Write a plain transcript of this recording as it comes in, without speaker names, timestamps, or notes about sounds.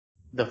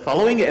The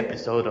following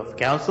episode of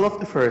Council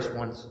of the First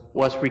Ones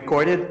was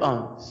recorded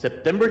on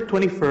September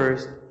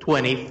 21st,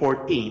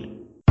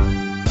 2014.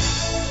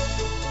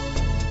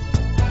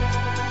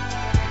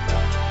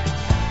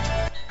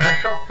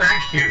 Special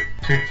thank you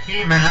to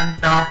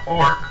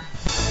He-Man.org.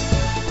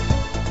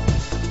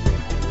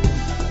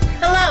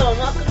 Hello, and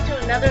welcome to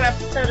another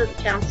episode of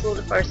the Council of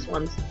the First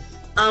Ones.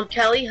 I'm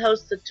Kelly,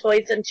 host of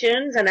Toys and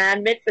Tunes and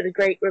admit for the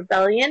Great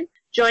Rebellion.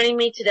 Joining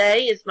me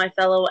today is my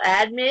fellow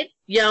admit,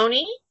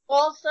 Yoni.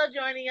 Also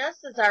joining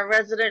us is our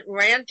resident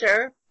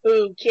ranter,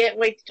 who can't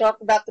wait to talk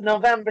about the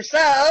November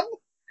sub.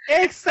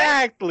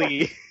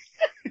 Exactly.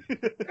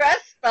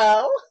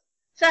 Crespo.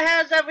 So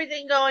how's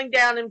everything going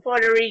down in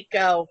Puerto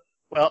Rico?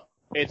 Well,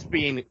 it's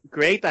been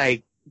great.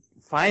 I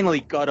finally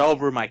got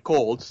over my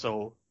cold,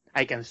 so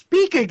I can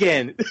speak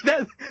again.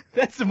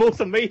 That's the most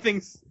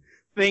amazing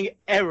thing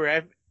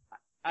ever.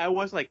 I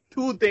was like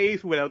 2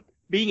 days without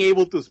being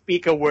able to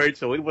speak a word,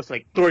 so it was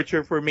like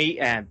torture for me,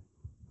 and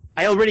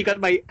I already got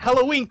my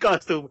Halloween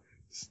costume,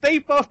 Stay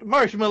Puft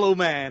Marshmallow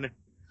Man,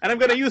 and I'm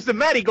gonna use the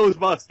Matty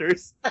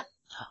Ghostbusters.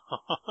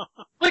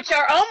 Which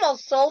are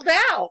almost sold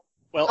out.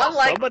 Well,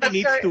 Unlike somebody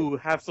needs to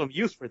have some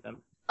use for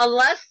them.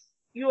 Unless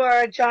you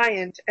are a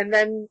giant, and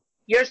then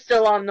you're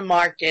still on the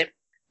market.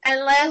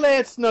 And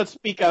Let's not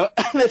speak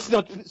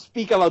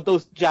about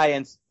those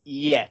giants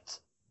yet.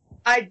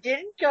 I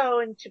didn't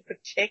go into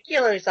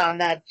particulars on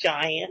that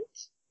giant.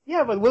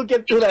 Yeah, but we'll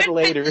get to that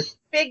later.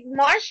 Big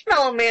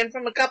Marshmallow Man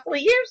from a couple of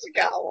years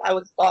ago I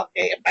was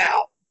talking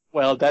about.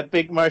 Well, that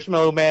big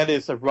Marshmallow Man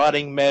is a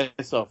rotting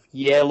mess of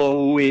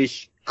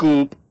yellowish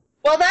goop.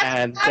 Well,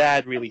 and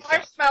that really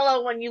sucks.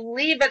 Marshmallow when you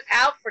leave it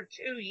out for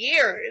 2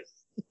 years.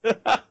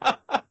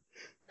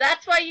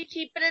 That's why you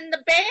keep it in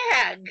the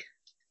bag,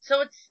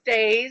 so it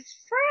stays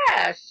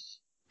fresh.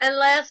 And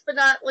last but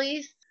not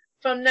least,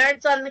 from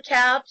Nerds on the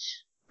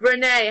Couch,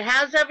 Renee,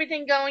 how's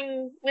everything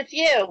going with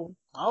you?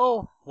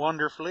 Oh,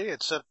 wonderfully,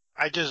 except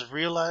I just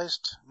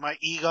realized my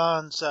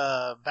Egon's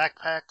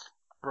backpack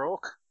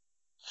broke.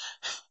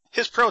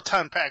 His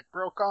proton pack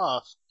broke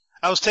off.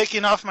 I was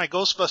taking off my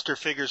Ghostbuster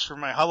figures for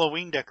my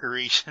Halloween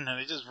decoration, and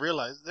I just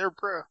realized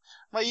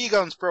my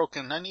Egon's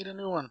broken. I need a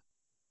new one.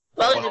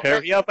 Well,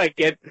 hurry up and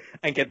get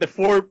the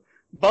 4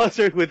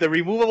 busters with the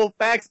removable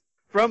packs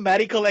from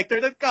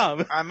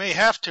MattyCollector.com. I may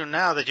have to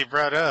now that you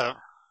brought it up.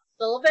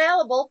 Still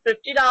available,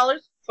 $50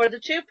 for the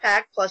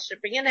 2-pack plus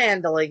shipping and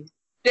handling.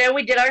 There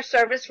we did our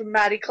service from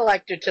Matty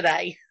Collector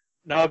today.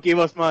 Now give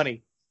us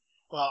money.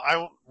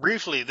 Well,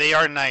 briefly, they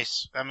are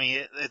nice. I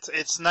mean,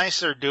 it's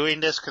nice they're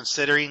doing this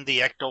considering the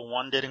Ecto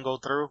 1 didn't go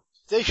through.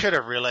 They should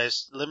have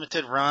realized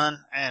limited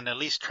run and at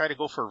least try to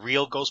go for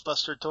real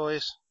Ghostbuster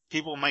toys.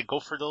 People might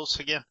go for those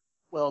again.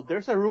 Well,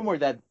 there's a rumor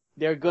that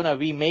they're gonna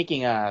be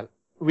making a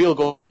real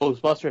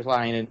Ghostbusters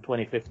line in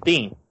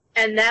 2015.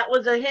 And that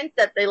was a hint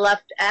that they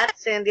left at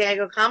San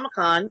Diego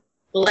Comic-Con.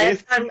 The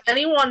last time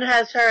anyone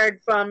has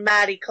heard from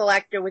Matty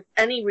Collector with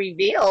any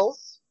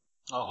reveals.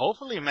 Well,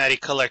 hopefully Matty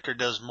Collector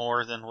does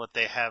more than what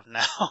they have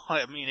now.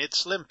 I mean, it's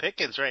slim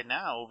pickings right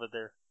now over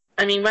there.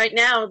 I mean, right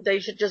now, they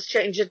should just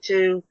change it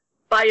to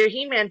buy your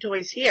He-Man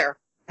toys here.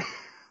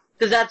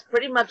 Because that's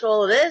pretty much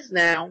all it is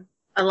now,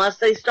 unless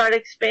they start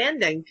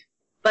expanding.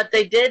 But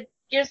they did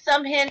give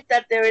some hint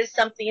that there is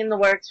something in the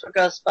works for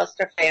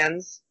Ghostbuster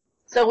fans.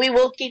 So we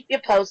will keep you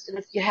posted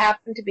if you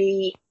happen to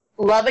be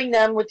loving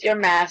them with your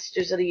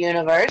Masters of the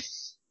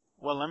Universe.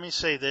 Well, let me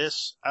say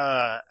this.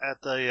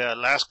 At the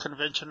last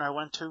convention I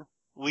went to,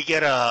 we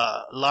get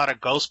a lot of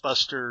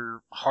Ghostbuster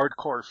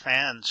hardcore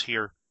fans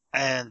here.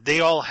 And they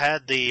all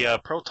had the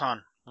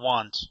Proton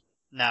wands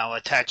now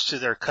attached to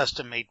their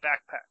custom-made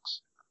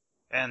backpacks.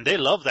 And they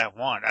love that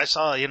wand. I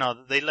saw,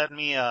 they let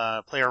me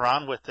play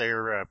around with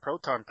their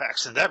Proton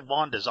packs, and that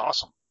wand is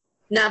awesome.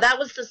 Now, that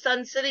was the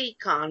Sun City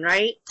Con,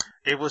 right?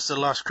 It was the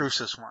Las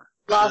Cruces one.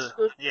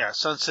 Yeah,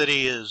 Sun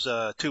City is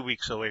 2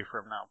 weeks away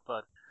from now.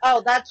 But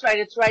oh, that's right.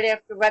 It's right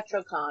after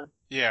RetroCon.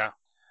 Yeah.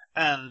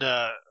 And,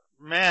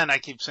 man, I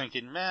keep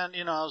thinking, I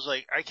was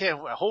like, I can't,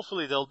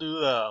 hopefully they'll do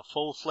a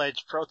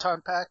full-fledged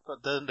Proton pack,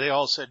 but then they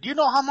all said, you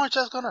know how much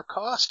that's going to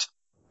cost?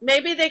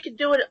 Maybe they could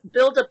do it,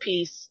 build a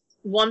piece,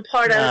 one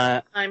part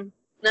at a time.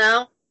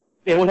 No?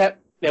 They would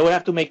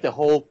have to make the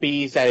whole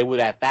piece that it would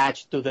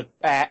attach to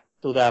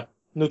the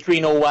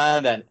Neutrino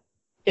one, and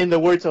in the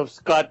words of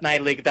Scott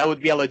Knightley, that would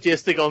be a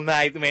logistical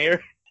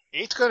nightmare.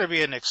 It's going to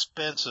be an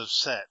expensive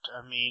set.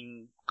 I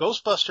mean,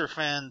 Ghostbuster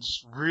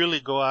fans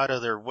really go out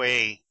of their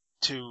way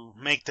to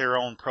make their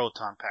own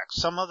Proton packs.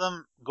 Some of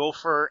them go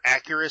for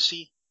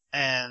accuracy,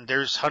 and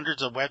there's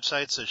hundreds of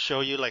websites that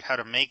show you like how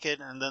to make it,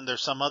 and then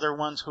there's some other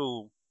ones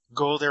who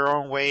go their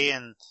own way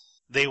and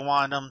they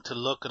want them to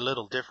look a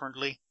little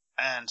differently.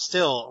 And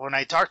still, when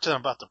I talk to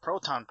them about the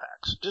Proton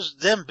packs,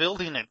 just them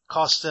building it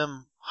costs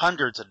them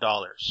hundreds of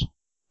dollars.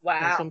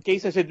 Wow. In some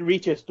cases, it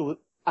reaches to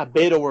a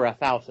bit over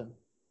 $1,000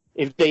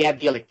 if they add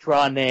the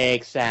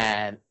electronics,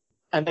 and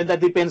then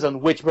that depends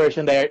on which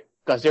version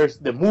because there's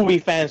the movie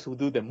fans who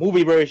do the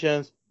movie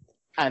versions,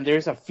 and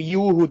there's a few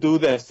who do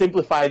the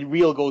simplified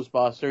real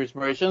Ghostbusters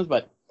versions,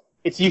 but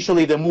it's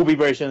usually the movie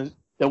versions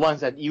the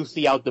ones that you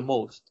see out the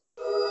most.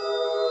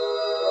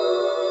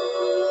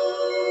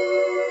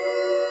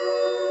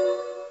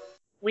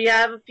 We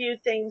have a few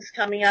things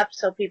coming up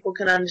so people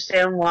can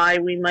understand why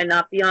we might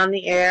not be on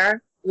the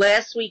air.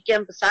 Last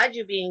weekend, besides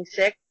you being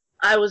sick,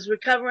 I was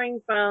recovering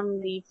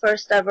from the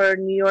first ever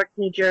New York,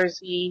 New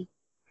Jersey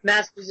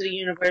Masters of the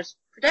Universe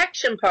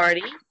protection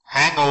party.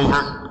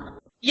 Hangover.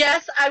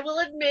 Yes, I will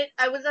admit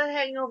I was a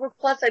hangover,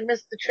 plus I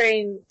missed the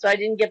train, so I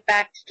didn't get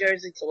back to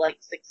Jersey till like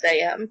 6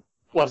 a.m.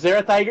 Was there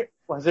a tiger?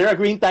 Was there a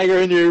green tiger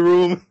in your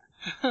room?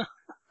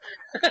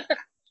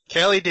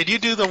 Kelly, did you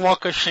do the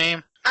walk of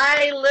shame?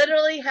 I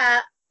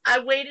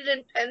waited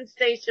in Penn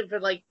Station for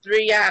like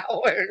 3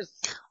 hours.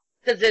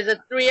 Because there's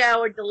a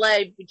 3-hour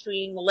delay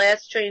between the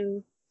last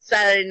train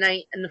Saturday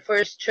night and the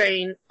first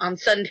train on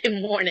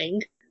Sunday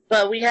morning.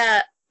 But we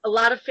had a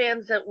lot of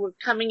fans that were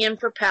coming in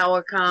for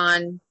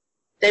PowerCon.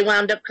 They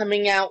wound up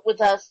coming out with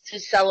us to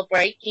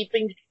celebrate,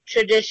 keeping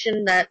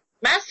tradition that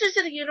Masters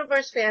of the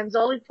Universe fans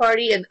only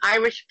party in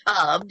Irish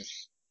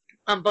pubs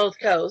on both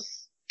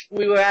coasts.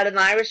 We were at an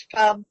Irish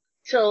pub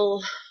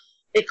till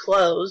it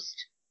closed.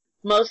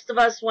 Most of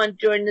us went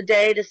during the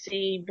day to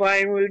see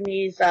Brian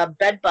Rooney's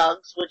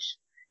Bedbugs, which,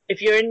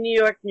 if you're in New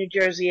York, New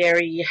Jersey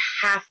area, you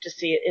have to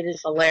see it. It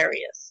is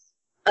hilarious.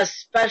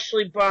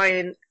 Especially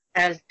Brian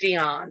as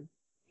Dion.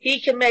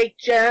 He can make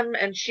Jem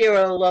and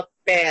Shiro look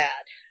bad.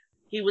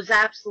 He was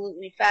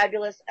absolutely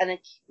fabulous, and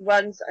it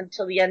runs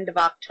until the end of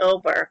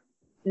October.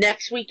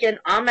 Next weekend,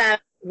 I'm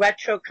at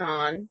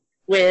RetroCon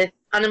with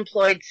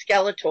Unemployed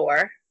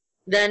Skeletor.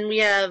 Then we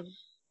have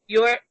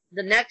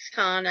the next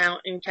con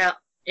out in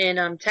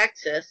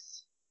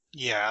Texas.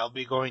 Yeah, I'll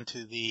be going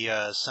to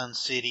the Sun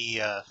City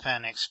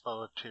Fan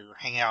Expo to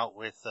hang out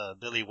with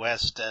Billy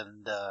West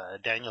and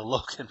Daniel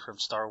Logan from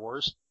Star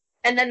Wars.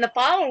 And then the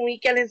following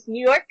weekend is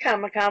New York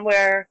Comic Con,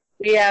 where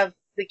we have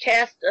the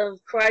cast of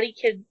Karate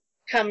Kid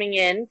coming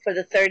in for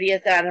the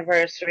 30th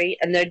anniversary,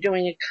 and they're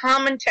doing a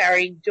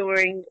commentary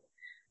during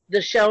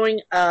the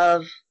showing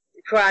of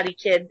Karate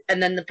Kid,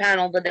 and then the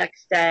panel the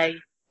next day.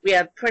 We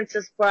have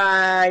Princess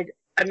Bride.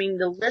 I mean,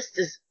 the list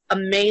is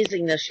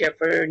amazing this year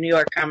for New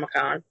York Comic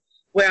Con,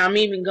 where I'm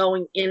even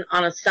going in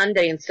on a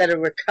Sunday instead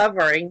of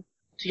recovering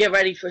to get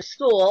ready for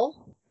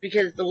school,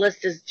 because the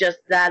list is just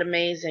that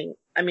amazing.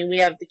 I mean, we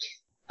have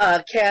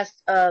the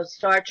cast of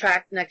Star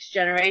Trek Next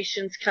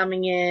Generations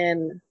coming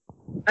in.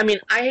 I mean,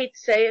 I hate to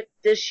say it,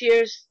 this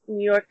year's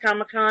New York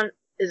Comic Con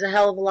is a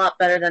hell of a lot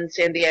better than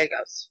San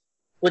Diego's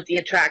with the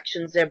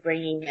attractions they're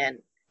bringing in.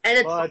 And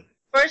it's the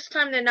first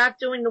time they're not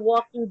doing the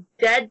Walking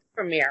Dead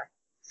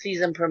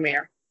season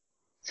premiere.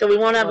 So we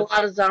won't have a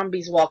lot of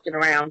zombies walking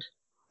around.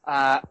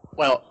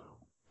 Well,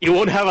 you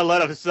won't have a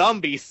lot of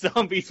zombies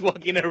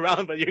walking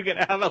around, but you're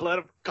gonna have a lot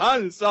of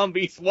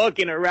con-zombies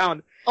walking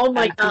around. Oh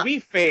my And God. to be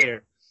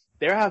fair,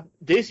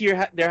 this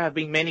year there have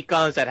been many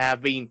cons that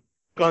have been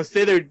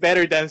considered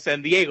better than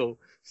San Diego.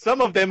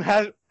 Some of them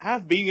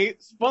have been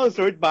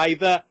sponsored by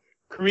the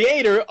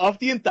creator of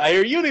the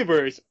entire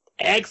universe,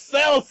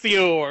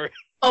 Excelsior.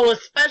 Oh,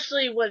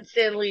 especially when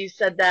Stan Lee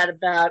said that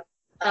about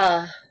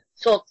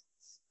Salt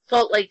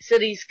Lake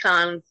City's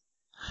cons,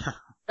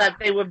 that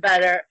they were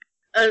better.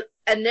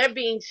 And they're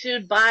being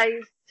sued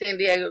by San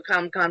Diego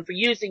Comic-Con for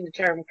using the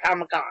term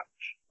Comic-Con.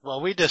 Well,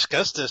 we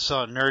discussed this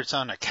on Nerds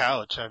on the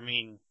Couch. I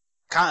mean,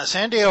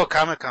 San Diego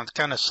Comic-Con's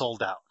kind of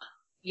sold out.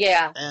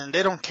 Yeah. And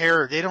they don't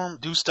care. They don't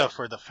do stuff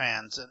for the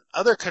fans. And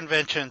other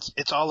conventions,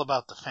 it's all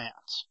about the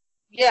fans.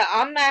 Yeah,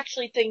 I'm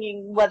actually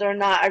thinking whether or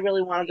not I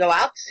really want to go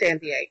out to San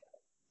Diego.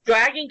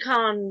 Dragon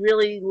Con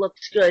really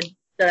looks good,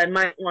 that I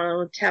might want to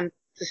attempt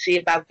to see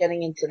about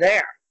getting into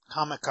there.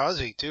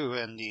 Kamikaze, too,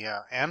 and the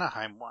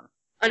Anaheim one.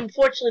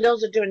 Unfortunately,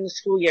 those are during the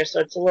school year, so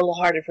it's a little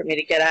harder for me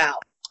to get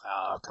out.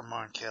 Oh, come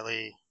on,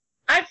 Kelly.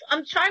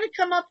 I'm trying to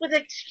come up with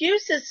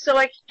excuses so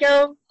I could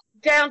go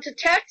down to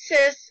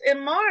Texas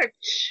in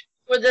March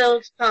for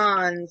those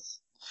cons.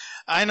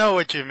 I know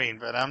what you mean,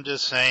 but I'm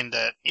just saying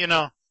that,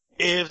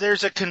 if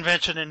there's a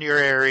convention in your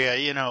area,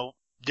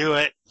 do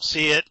it,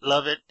 see it,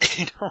 love it.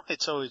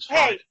 It's always fun.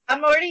 Hey,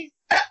 I'm already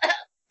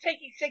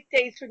taking sick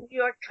days for New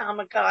York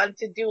Comic Con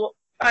to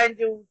try and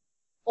do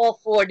all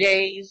 4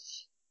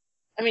 days.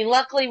 I mean,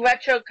 luckily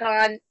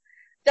RetroCon,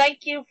 thank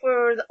you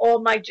for all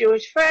my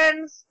Jewish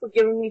friends for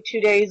giving me 2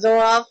 days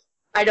off.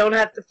 I don't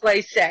have to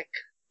play sick.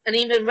 And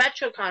even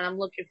RetroCon I'm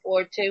looking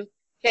forward to.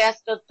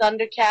 Cast of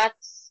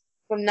Thundercats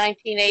from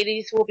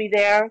 1980s will be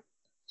there.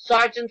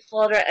 Sergeant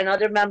Slaughter and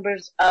other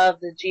members of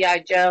the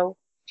G.I. Joe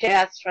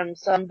cast from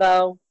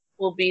Sunbow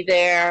will be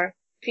there.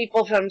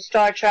 People from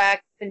Star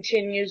Trek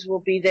Continues will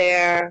be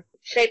there.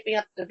 Shaping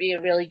up to be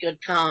a really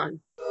good con.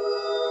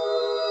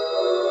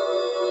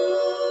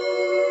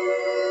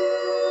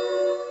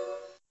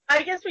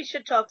 I guess we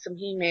should talk some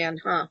He-Man,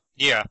 huh?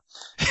 Yeah.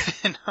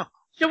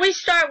 Should we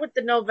start with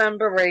the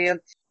November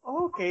rant?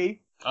 Okay.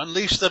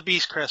 Unleash the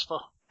beast, Crespo.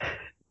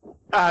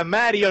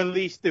 Maddie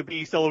unleashed the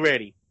beast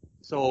already.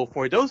 So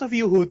for those of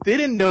you who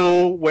didn't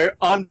know, we're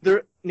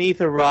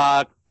underneath a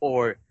rock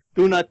or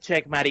do not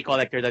check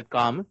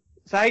MaddieCollector.com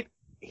site,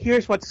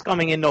 here's what's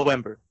coming in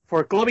November.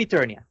 For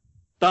Globiternia,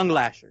 Tongue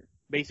Lasher,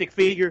 Basic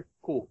figure,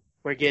 cool.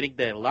 We're getting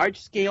the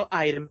large-scale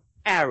item,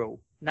 Arrow,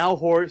 now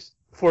horse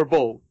for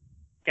bow.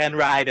 Can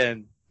ride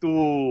and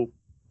do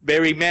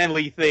very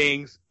manly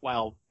things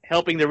while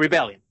helping the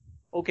rebellion.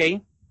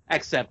 Okay,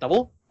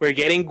 acceptable. We're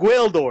getting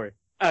Gwildor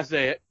as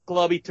a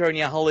Club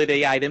Eternia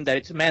holiday item that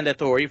it's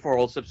mandatory for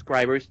all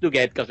subscribers to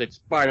get because it's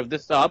part of the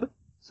sub.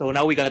 So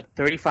now we got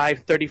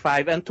 35,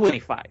 35, and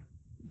 25.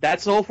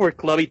 That's all for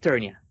Club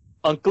Eternia.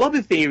 On Club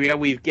Etheria,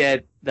 we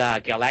get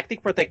the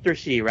Galactic Protector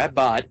She-Ra,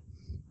 but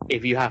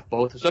if you have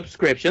both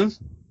subscriptions,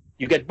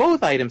 you get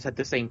both items at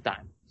the same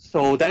time.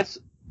 So that's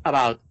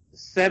about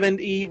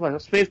 70,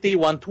 50,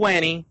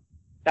 120.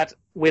 That's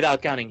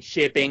without counting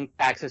shipping,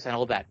 taxes, and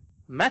all that.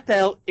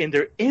 Mattel, in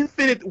their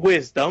infinite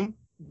wisdom,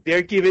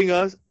 they're giving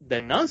us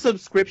the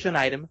non-subscription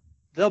item,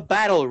 the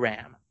Battle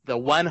Ram, the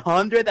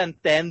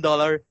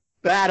 $110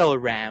 Battle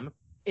Ram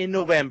in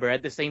November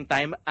at the same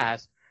time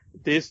as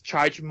this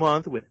charge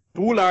month with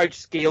 2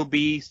 large-scale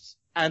beasts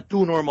and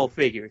 2 normal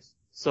figures.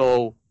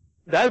 So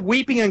that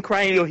weeping and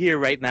crying you'll hear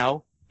right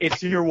now,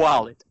 it's your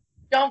wallet.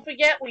 Don't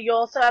forget, we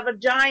also have a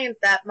giant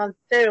that month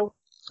too.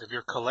 If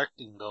you're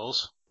collecting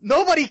those.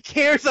 Nobody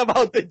cares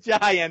about the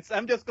Giants.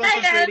 I'm just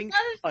concentrating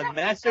on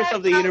Masters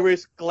of the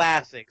Universe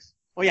Classics.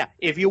 Oh yeah,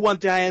 if you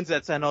want Giants,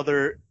 that's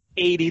another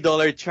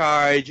 $80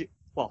 charge.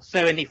 Well,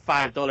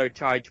 $75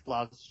 charge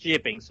plus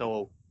shipping,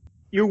 so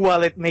your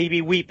wallet may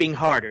be weeping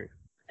harder.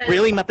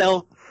 Really,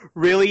 Mattel?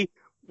 Really?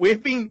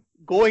 We've been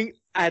going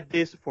at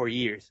this for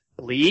years.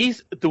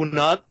 Please do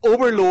not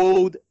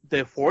overload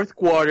the fourth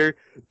quarter.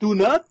 Do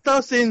not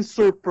toss in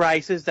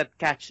surprises that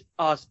catch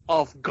us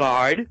off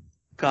guard.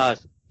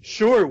 Because,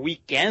 sure, we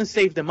can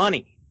save the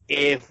money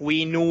if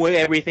we knew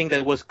everything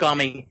that was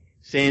coming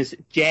since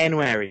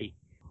January.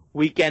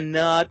 We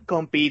cannot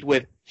compete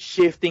with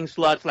shifting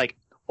slots like,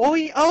 oh,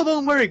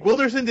 don't worry,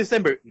 Gwildor's in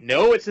December.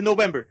 No, it's in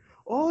November.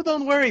 Oh,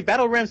 don't worry,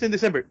 Battle Ram's in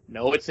December.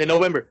 No, it's in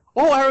November.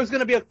 Oh, Arrow's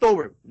gonna be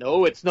October.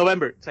 No, it's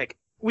November. It's like,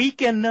 we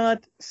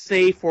cannot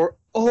save for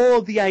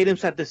all the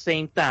items at the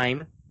same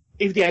time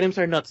if the items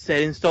are not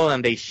set in stone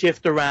and they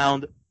shift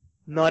around.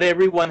 Not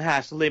everyone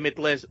has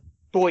limitless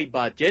toy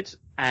budgets,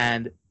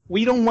 and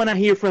we don't want to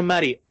hear from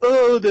Maddie,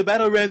 oh, the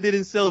Battle Ram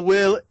didn't sell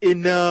well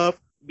enough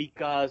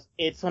because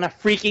it's on a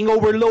freaking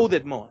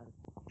overloaded mode.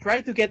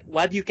 Try to get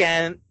what you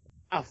can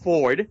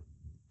afford,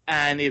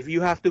 and if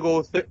you have to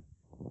go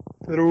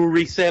through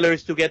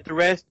resellers to get the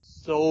rest,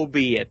 so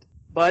be it.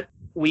 But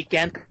we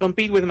can't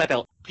compete with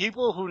Mattel.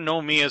 People who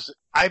know me as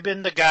I've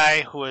been the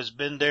guy who has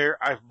been there.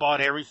 I've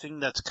bought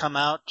everything that's come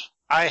out.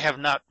 I have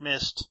not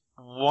missed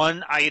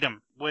one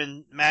item.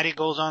 When Maddie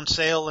goes on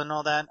sale and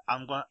all that,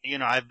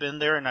 I've been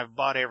there and I've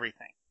bought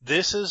everything.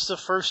 This is the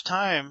first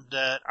time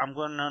that I'm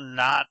going to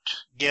not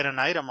get an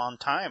item on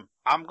time.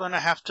 I'm going to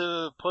have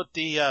to put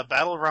the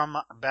Battle Ram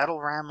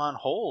on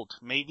hold,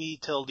 maybe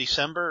till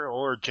December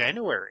or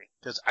January,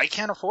 because I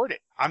can't afford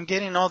it. I'm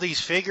getting all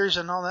these figures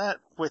and all that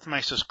with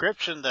my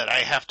subscription that I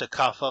have to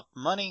cough up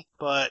money,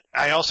 but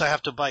I also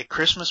have to buy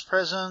Christmas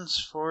presents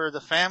for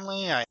the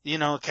family.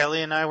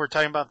 Kelly and I were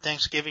talking about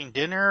Thanksgiving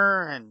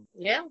dinner, and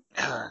yeah,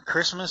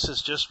 Christmas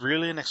is just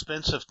really an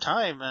expensive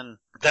time, and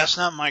that's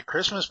not my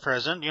Christmas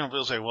present.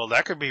 People say, well,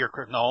 that could be your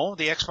No,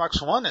 the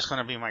Xbox One is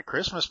going to be my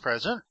Christmas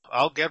present.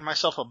 I'll get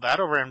myself a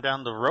Battle Ram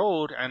down the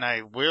road, and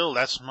I will.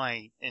 That's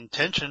my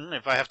intention.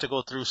 If I have to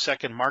go through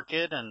Second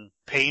Market and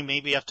pay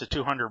maybe up to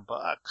 $200,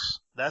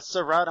 that's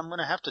the route I'm going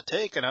to have to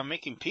take, and I'm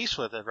making peace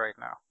with it right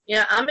now.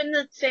 Yeah, I'm in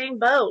the same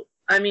boat.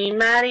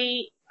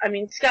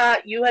 Scott,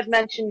 you had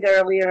mentioned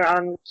earlier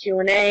on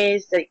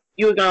Q&As that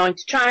you were going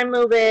to try and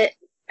move it,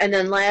 and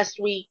then last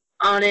week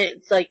on it,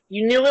 it's like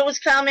you knew it was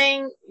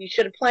coming, you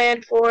should have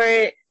planned for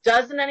it.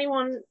 Doesn't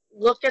anyone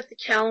look at the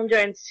calendar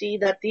and see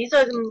that these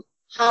are the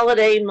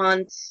holiday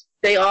months?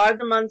 They are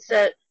the months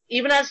that,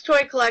 even as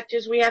toy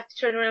collectors, we have to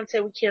turn around and say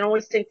we can't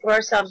always think for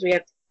ourselves. We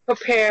have to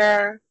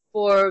prepare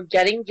for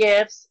getting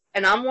gifts.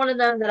 And I'm one of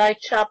them that I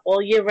shop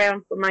all year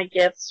round for my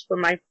gifts, for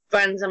my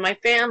friends and my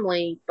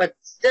family. But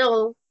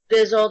still,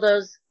 there's all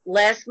those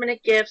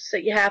last-minute gifts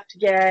that you have to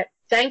get.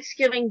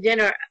 Thanksgiving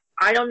dinner,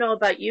 I don't know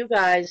about you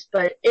guys,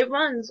 but it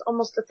runs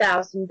almost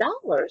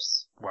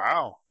 $1,000.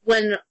 Wow.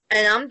 And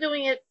I'm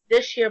doing it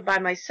this year by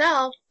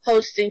myself,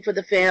 hosting for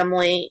the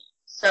family.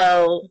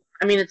 So,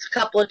 it's a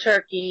couple of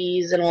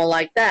turkeys and all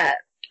like that.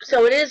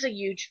 So it is a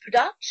huge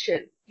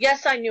production.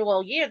 Yes, I knew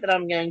all year that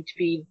I'm going to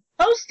be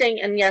hosting,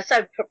 and yes,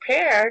 I've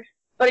prepared,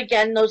 but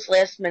again, those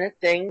last minute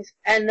things.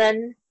 And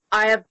then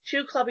I have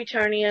 2 Club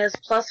Eternias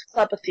plus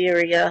Club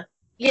Etheria.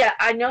 Yeah,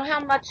 I know how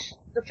much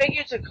the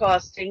figures are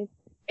costing.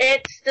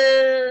 It's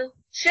the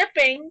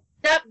shipping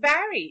that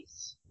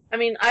varies.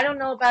 I don't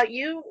know about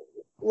you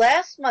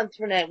last month,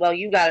 Renee. Well,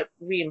 you got it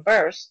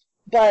reimbursed,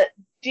 but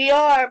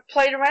DR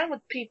played around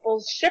with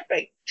people's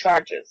shipping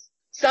charges.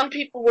 Some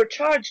people were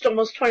charged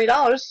almost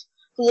 $20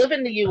 who live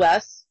in the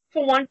U.S.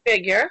 for one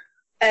figure,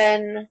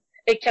 and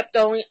it kept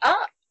going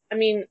up.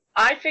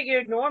 I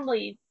figured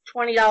normally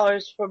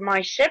 $20 for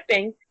my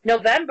shipping.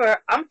 November,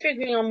 I'm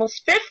figuring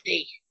almost $50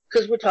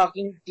 because we're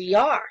talking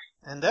DR.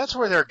 And that's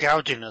where they're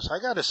gouging us. I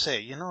gotta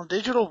say,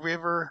 Digital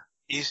River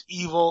is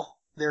evil.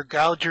 They're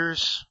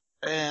gougers,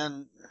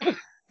 and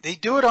they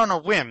do it on a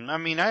whim. I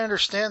mean, I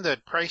understand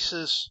that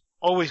prices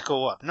always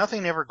go up.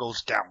 Nothing ever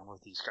goes down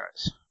with these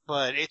guys.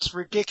 But it's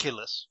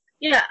ridiculous.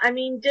 Yeah, I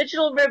mean,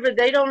 Digital River,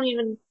 they don't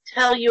even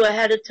tell you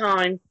ahead of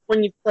time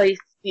when you place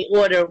the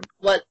order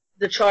what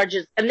the charge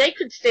is. And they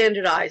could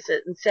standardize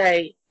it and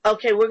say,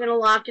 okay, we're going to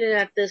lock it in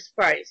at this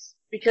price.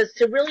 Because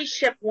to really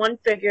ship one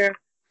figure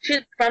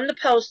from the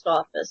post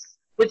office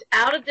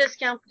without a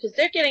discount, because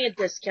they're getting a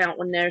discount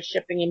when they're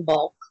shipping in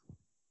bulk,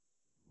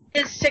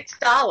 is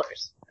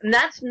 $6. And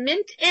that's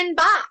mint in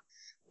box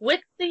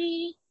with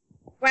the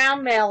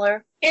ground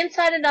mailer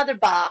inside another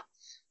box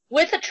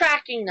with a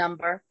tracking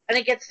number, and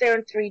it gets there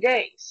in 3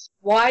 days.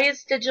 Why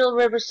is Digital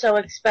River so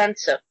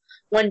expensive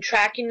when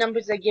tracking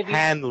numbers they give you?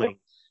 Handling.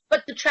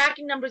 But the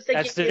tracking numbers they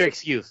give you. That's their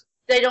excuse.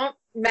 They don't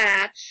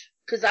match,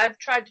 because I've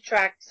tried to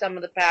track some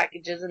of the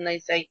packages and they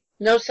say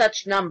no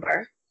such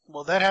number.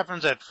 Well, that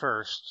happens at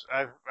first.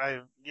 I've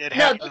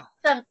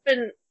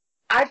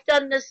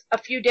done this a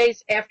few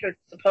days after it's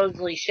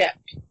supposedly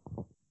shipped.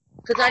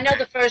 Because I know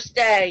the first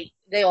day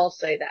they all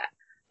say that.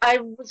 I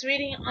was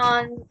reading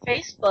on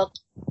Facebook,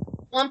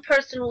 one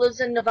person who lives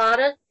in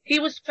Nevada, he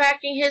was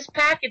tracking his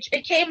package.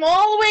 It came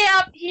all the way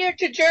out here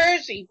to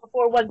Jersey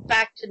before it went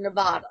back to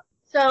Nevada.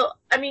 So,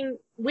 I mean,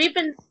 we've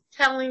been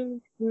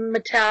telling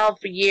Mattel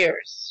for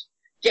years,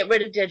 get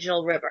rid of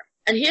Digital River.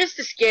 And here's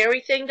the scary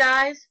thing,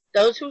 guys.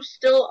 Those who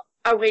still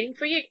are waiting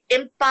for your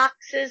imp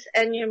boxes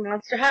and your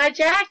Monster High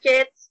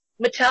jackets,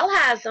 Mattel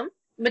has them.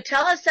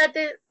 Mattel has said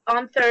that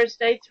on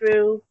Thursday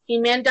through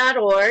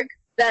He-Man.org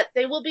that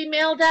they will be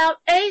mailed out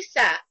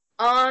ASAP.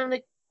 On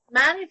the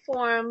Manny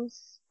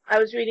forums I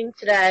was reading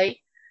today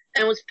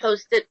and was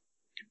posted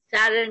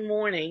Saturday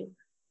morning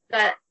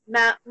that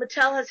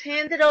Mattel has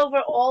handed over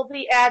all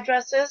the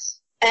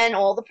addresses and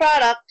all the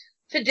product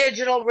to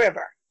Digital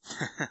River.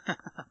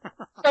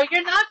 So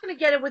you're not going to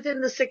get it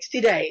within the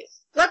 60 days.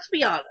 Let's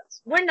be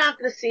honest. We're not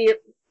going to see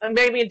it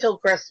maybe until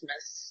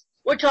Christmas.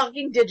 We're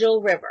talking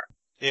Digital River.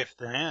 If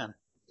then.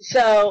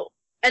 So,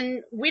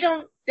 and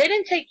they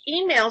didn't take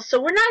emails,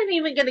 so we're not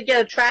even going to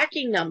get a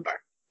tracking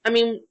number. I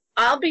mean,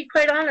 I'll be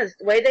quite honest,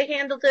 the way they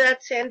handled it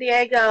at San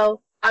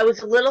Diego, I was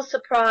a little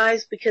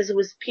surprised because it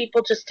was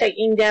people just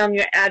taking down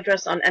your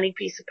address on any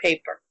piece of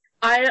paper.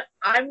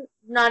 I'm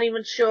not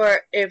even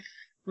sure if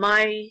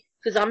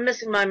because I'm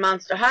missing my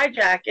Monster High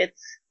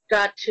jackets,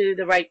 got to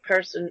the right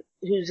person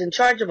who's in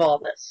charge of all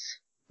this.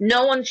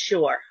 No one's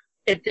sure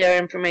if their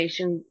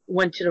information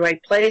went to the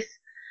right place,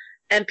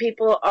 and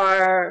people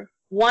are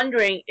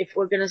wondering if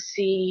we're going to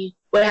see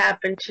what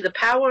happened to the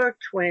Power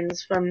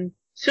Twins from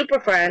Super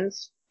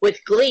Friends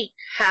with Gleek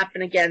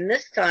happen again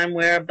this time,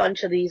 where a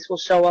bunch of these will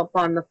show up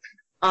on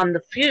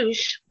the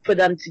Fuchsia for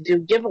them to do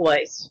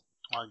giveaways.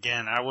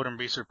 Again, I wouldn't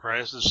be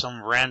surprised if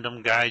some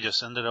random guy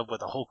just ended up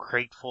with a whole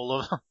crate full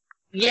of them.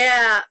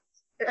 Yeah,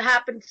 it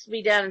happens to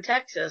be down in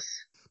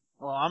Texas.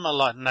 Well, I'm a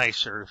lot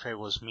nicer if it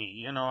was me.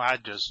 You know,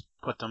 I'd just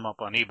put them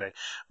up on eBay.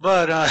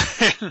 But,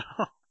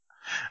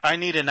 I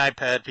need an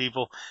iPad,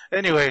 people.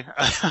 Anyway,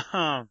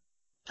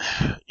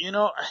 you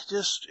know,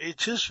 it's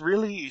just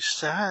really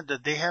sad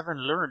that they haven't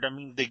learned. I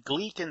mean, the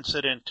Gleek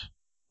incident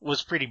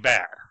was pretty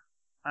bad.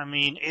 I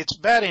mean, it's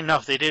bad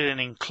enough they didn't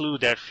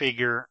include that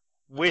figure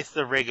with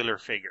the regular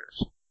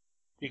figures.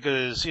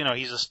 Because, you know,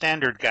 he's a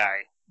standard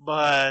guy.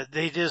 But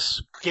they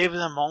just gave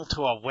them all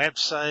to a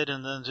website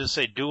and then just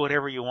say, do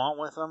whatever you want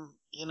with them.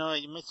 You know,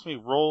 it makes me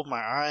roll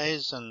my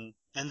eyes. And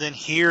then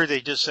here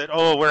they just said,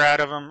 oh, we're out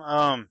of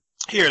them.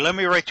 Here, let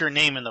me write your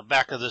name in the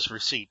back of this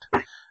receipt.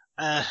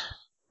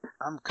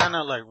 I'm kind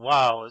of like,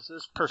 wow, is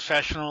this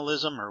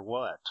professionalism or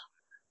what?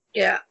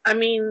 Yeah, I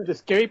mean... The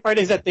scary part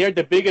is that they're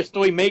the biggest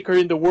toy maker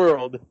in the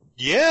world.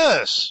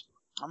 Yes!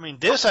 I mean,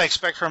 this I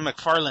expect from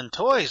McFarlane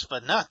Toys,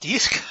 but not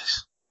these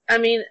guys. I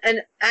mean,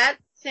 and at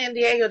San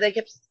Diego,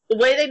 the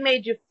way they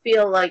made you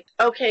feel like,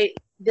 okay,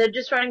 they're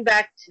just running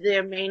back to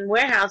their main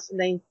warehouse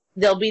and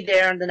they'll be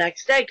there the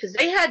next day, because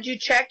they had you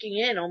checking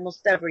in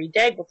almost every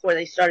day before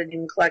they started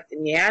even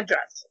collecting the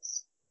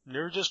addresses. They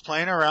were just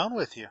playing around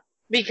with you.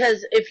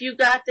 Because if you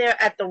got there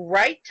at the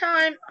right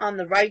time, on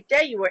the right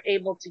day, you were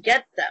able to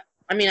get them.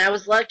 I mean, I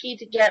was lucky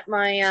to get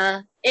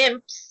my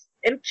imp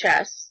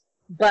chests,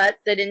 but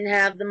they didn't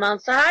have the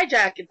Monster High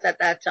jackets at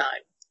that time.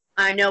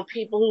 I know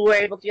people who were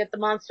able to get the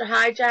Monster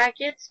High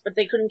jackets, but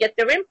they couldn't get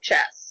their imp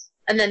chests.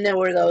 And then there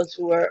were those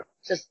who were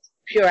just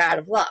pure out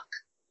of luck.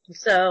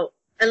 So,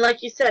 and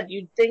like you said,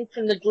 you'd think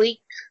from the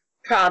Gleek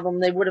problem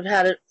they would have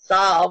had it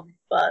solved,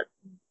 but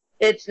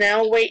it's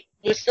now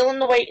we're still in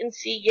the wait and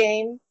see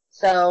game,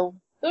 so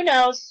who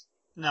knows?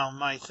 Now,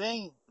 my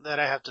thing that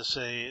I have to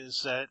say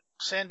is that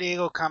San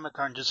Diego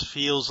Comic-Con just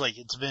feels like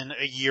it's been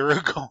a year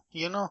ago,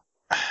 you know?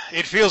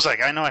 It feels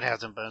like, I know it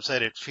hasn't, but I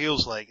said it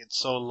feels like it's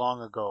so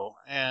long ago,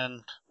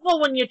 and... Well,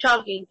 when you're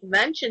talking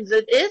conventions,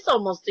 it is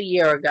almost a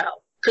year ago,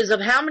 because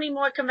of how many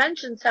more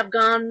conventions have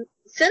gone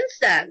since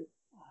then.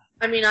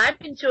 I mean, I've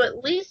been to at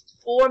least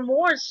 4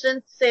 more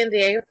since San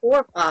Diego, 4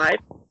 or 5.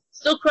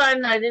 Still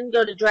crying that I didn't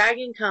go to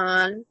Dragon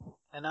Con.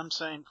 And I'm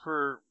saying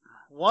for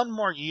one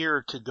more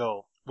year to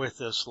go, with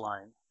this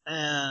line.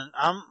 And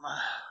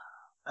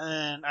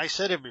I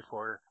said it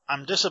before,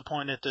 I'm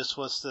disappointed this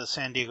was the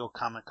San Diego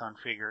Comic-Con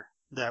figure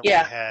that we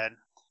had.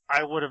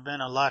 I would have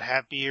been a lot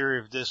happier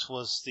if this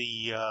was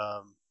the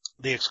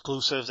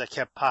exclusives that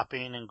kept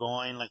popping and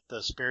going, like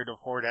the Spirit of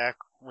Hordak,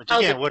 which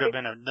again would have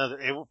been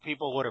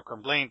people would have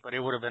complained, but it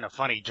would have been a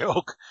funny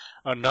joke.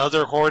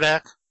 Another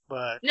Hordak,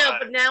 but... No,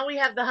 but now we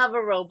have the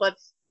hover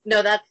robots.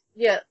 No,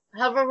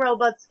 hover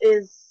robots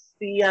is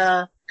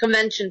the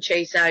convention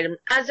chase item,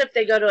 as if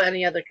they go to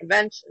any other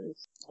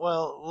conventions.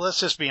 Well, let's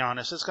just be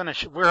honest. It's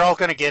we're all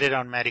gonna get it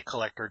on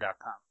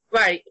MattyCollector.com.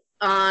 Right,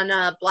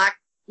 on Black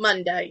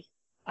Monday.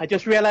 I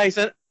just realized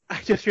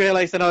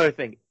another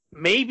thing.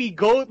 Maybe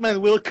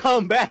Goldman will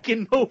come back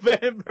in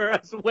November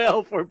as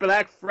well for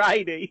Black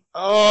Friday.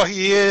 Oh,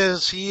 he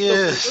is. For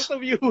those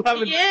of you who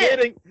haven't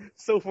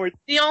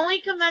the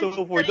only convention.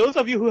 So for those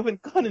of you who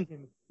haven't gotten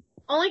him,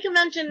 only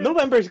convention.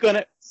 November's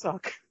gonna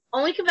suck.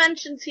 Only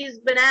conventions he's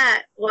been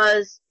at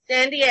was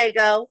San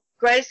Diego,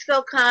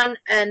 Grayskull Con,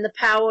 and the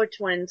Power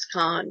Twins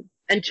Con,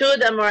 and 2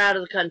 of them are out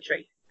of the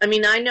country. I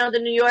mean, I know the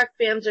New York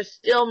fans are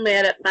still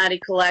mad at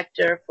Matty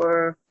Collector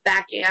for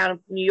backing out of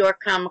New York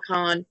Comic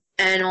Con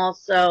and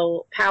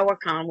also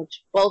PowerCon,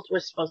 which both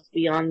were supposed to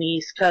be on the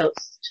East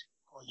Coast.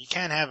 Well, you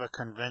can't have a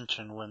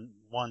convention when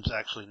one's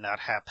actually not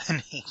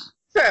happening.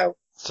 True.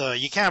 So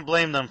you can't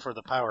blame them for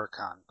the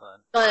PowerCon,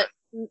 but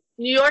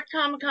New York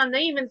Comic Con,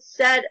 they even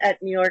said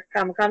at New York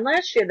Comic Con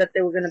last year that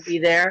they were going to be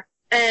there,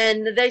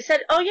 and they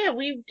said, "Oh yeah,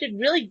 we did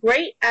really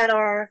great at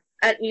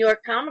New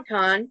York Comic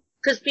Con."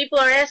 Because people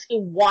are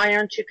asking, why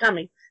aren't you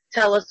coming?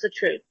 Tell us the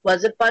truth.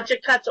 Was it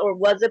budget cuts or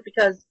was it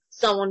because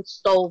someone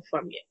stole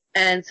from you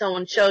and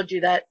someone showed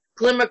you that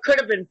Glimmer could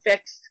have been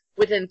fixed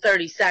within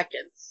 30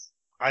 seconds?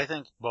 I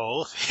think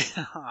both,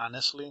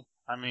 honestly.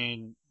 I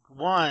mean,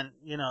 one,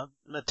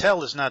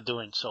 Mattel is not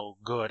doing so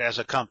good as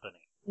a company.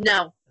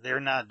 No.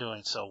 They're not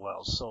doing so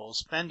well. So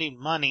spending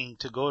money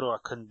to go to a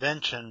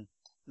convention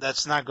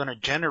that's not going to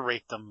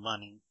generate them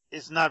money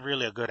is not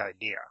really a good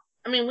idea.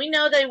 I mean, we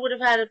know they would have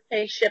had to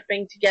pay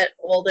shipping to get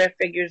all their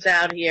figures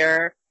out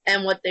here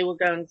and what they were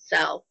going to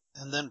sell.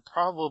 And then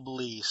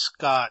probably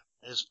Scott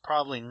is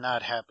probably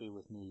not happy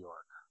with New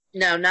York.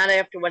 No, not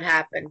after what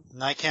happened.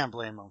 And I can't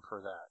blame him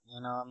for that.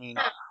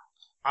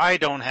 I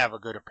don't have a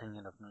good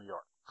opinion of New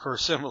York for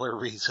similar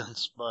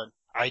reasons, but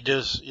I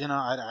just,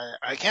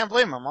 I can't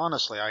blame him,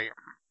 honestly.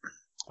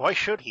 Why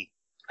should he?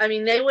 I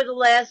mean, they were the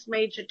last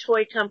major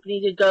toy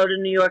company to go to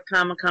New York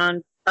Comic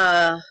Con.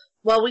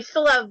 Well, we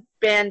still have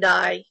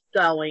Bandai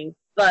going,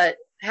 but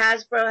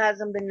Hasbro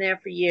hasn't been there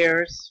for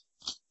years.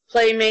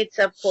 Playmates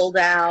have pulled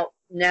out,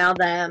 now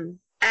them.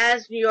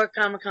 As New York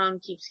Comic Con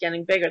keeps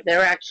getting bigger,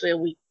 they're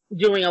actually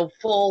doing a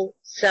full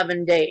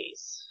 7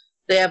 days.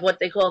 They have what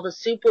they call the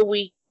Super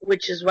Week,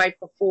 which is right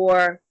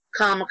before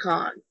Comic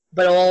Con,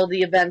 but all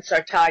the events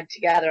are tied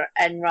together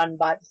and run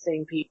by the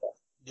same people.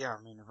 Yeah,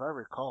 I mean, if I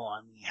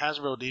recall,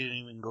 Hasbro didn't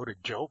even go to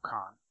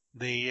JoeCon.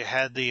 They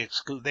had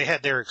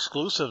their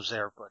exclusives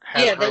there, but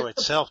Hasbro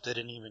itself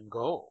didn't even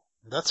go.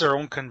 That's their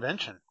own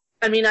convention.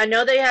 I mean, I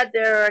know they had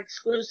their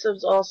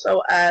exclusives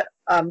also at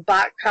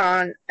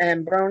BotCon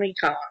and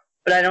BronyCon,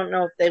 but I don't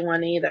know if they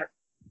went either.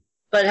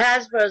 But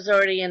Hasbro's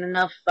already in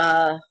enough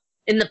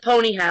in the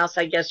pony house,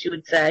 I guess you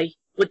would say,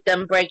 with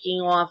them breaking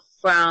off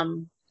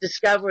from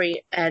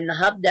Discovery, and the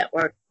Hub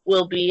Network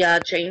will be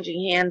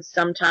changing hands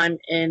sometime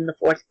in the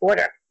fourth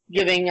quarter,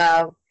 giving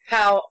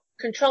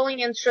controlling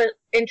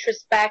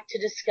interest back to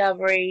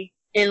Discovery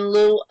in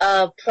lieu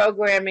of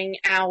programming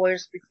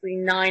hours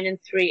between 9 and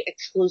 3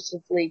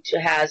 exclusively to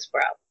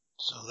Hasbro.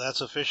 So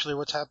that's officially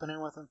what's happening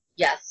with them?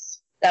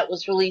 Yes. That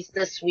was released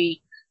this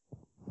week,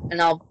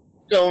 and I'll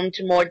go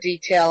into more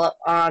detail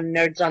on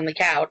Nerds on the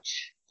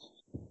Couch,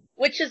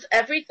 which is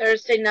every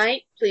Thursday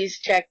night. Please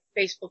check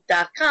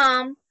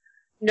Facebook.com,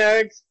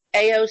 Nerds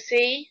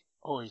AOC,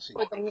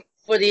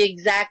 for the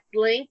exact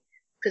link,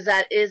 because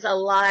that is a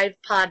live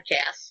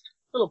podcast.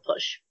 Little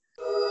push.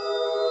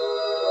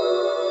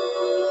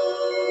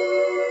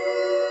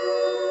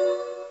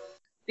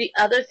 The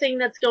other thing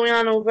that's going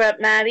on over at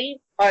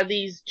Matty are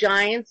these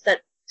giants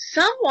that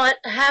somewhat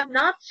have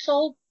not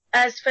sold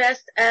as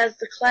fast as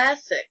the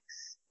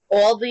classics.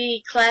 All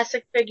the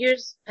classic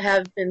figures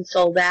have been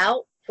sold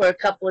out for a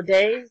couple of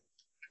days,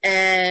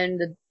 and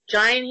the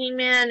giant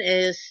He-Man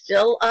is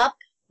still up.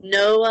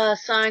 No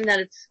sign that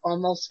it's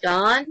almost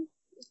gone.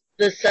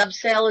 The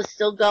sub-sale is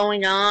still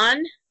going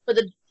on for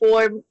the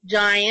 4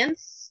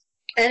 giants.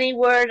 Any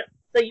word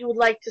that you would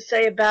like to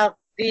say about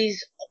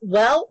these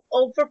well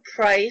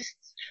overpriced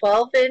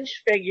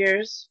 12-inch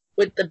figures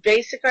with the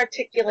basic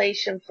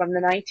articulation from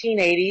the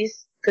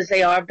 1980s, because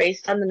they are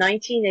based on the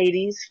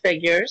 1980s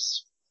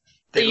figures?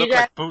 They look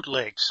like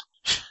bootlegs.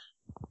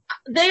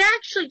 They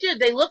actually do.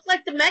 They look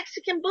like the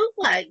Mexican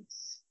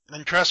bootlegs.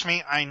 And trust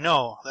me, I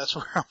know. That's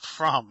where I'm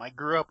from. I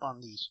grew up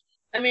on these.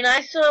 I mean,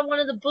 I saw one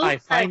of the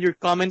bootlegs. I find your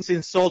comments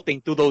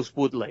insulting to those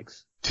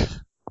bootlegs.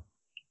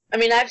 I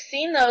mean, I've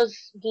seen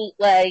those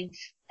bootlegs,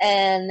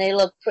 and they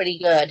look pretty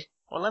good.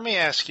 Well, let me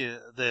ask you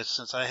this,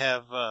 since I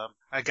have a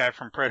guy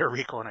from Puerto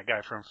Rico and a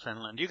guy from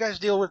Finland. Do you guys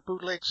deal with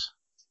bootlegs?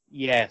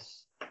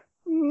 Yes.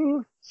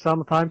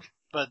 Sometimes.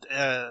 But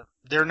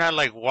they're not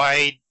like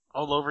wide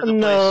all over the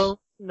No, place?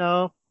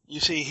 no. You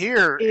see,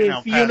 here in El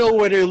If you Paso, know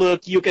where to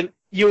look, if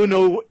you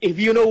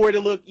know where to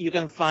look, you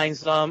can find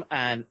some.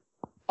 And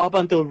up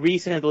until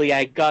recently,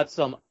 I got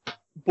some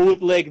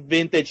bootleg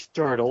vintage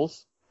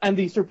turtles. And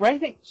the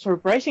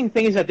surprising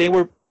thing is that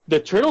the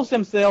turtles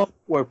themselves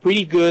were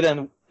pretty good,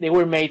 and they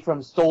were made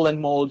from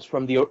stolen molds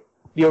from the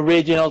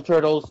original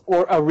turtles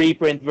or a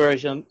reprint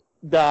version.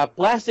 The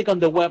plastic on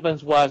the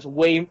weapons was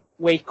way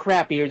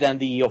crappier than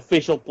the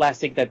official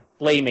plastic that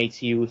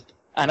Playmates used.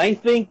 And I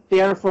think they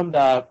are from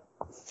the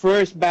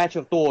first batch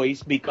of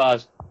toys,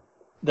 because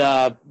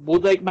the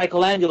bootleg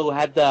Michelangelo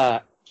had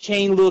the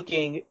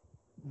chain-looking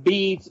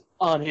beads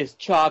on his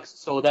chocks,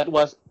 so that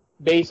was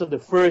based on the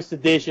first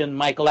edition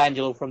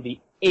Michelangelo from the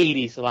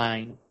 80s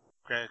line.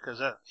 okay,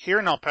 because here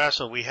in El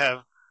Paso we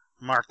have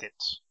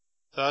markets.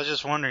 So I was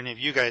just wondering if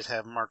you guys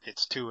have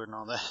markets too and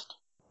all that.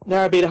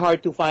 They're a bit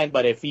hard to find,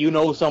 but if you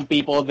know some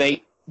people,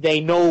 they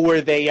know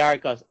where they are,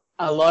 because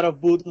a lot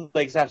of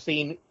bootlegs I've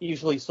seen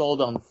usually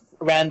sold on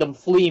random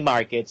flea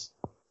markets.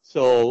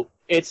 So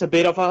it's a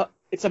bit of a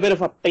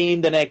pain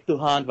in the neck to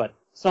hunt, but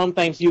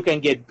sometimes you can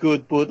get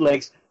good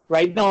bootlegs.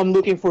 Right now I'm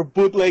looking for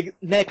bootleg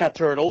NECA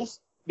turtles,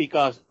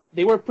 because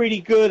they were pretty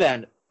good,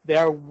 and they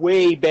are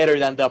way better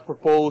than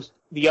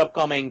the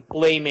upcoming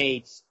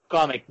Playmates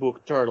comic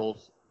book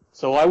turtles.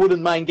 So I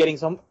wouldn't mind getting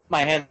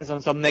my hands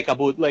on some NECA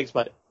bootlegs.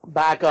 But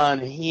back on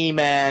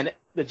He-Man,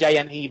 the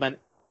Giant He-Man,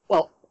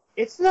 well,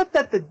 it's not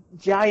that the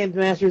Giant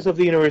Masters of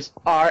the Universe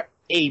are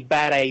a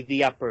bad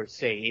idea per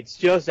se. It's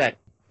just that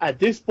at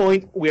this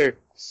point we're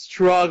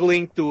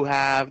struggling to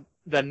have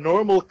the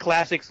normal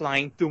classics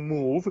line to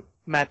move.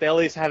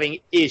 Mattel is having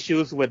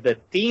issues with the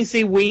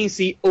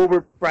teensy-weensy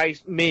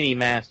overpriced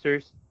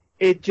mini-masters.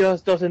 It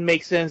just doesn't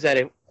make sense that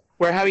if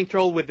we're having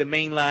trouble with the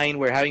main line,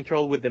 we're having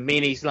trouble with the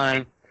minis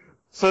line,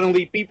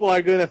 suddenly people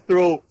are going to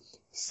throw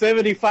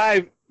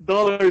 $75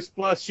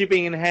 plus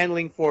shipping and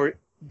handling for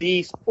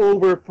these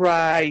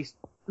overpriced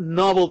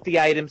novelty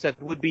items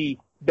that would be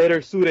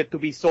better suited to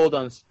be sold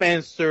on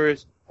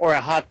Spencer's or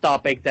a Hot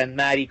Topic than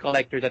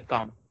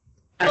MattyCollector.com.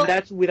 And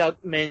that's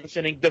without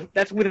mentioning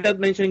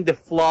the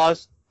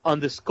flaws on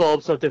the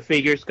sculpts of the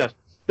figures, because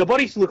the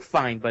bodies look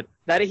fine, but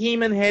that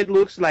He-Man head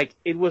looks like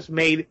it was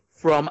made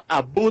from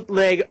a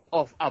bootleg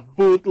of a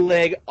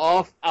bootleg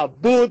of a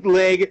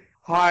bootleg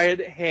hard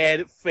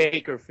head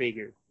faker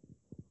figure.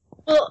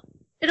 Well,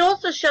 it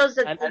also shows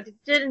that they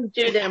didn't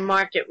do their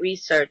market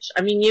research.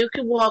 I mean, you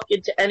can walk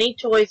into any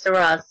Toys R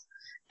Us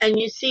and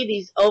you see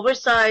these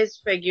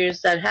oversized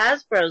figures that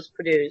Hasbro's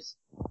produced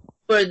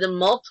for the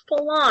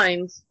multiple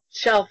lines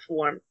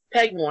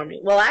peg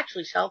warming. Well,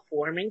 actually shelf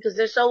warming, because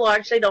they're so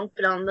large they don't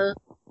fit on the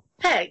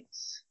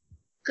pegs.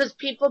 Because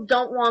people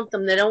don't want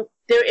them. There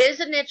is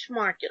a niche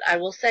market, I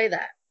will say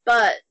that.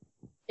 But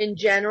in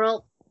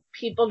general,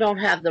 people don't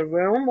have the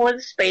room or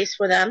the space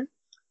for them.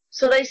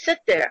 So they sit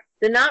there.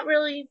 They're not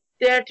really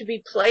there to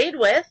be played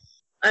with.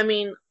 I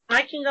mean,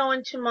 I can go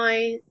into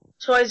my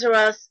Toys R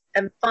Us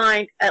and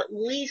find at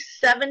least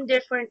 7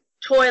 different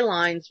toy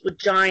lines with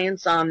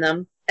giants on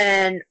them,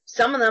 and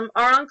some of them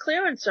are on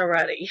clearance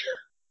already.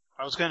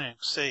 I was going to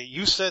say,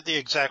 you said the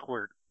exact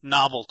word,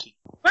 novelty.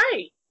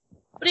 Right.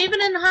 But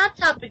even in Hot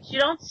Topics, you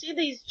don't see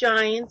these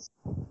giants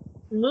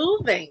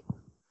moving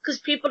because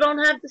people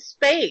don't have the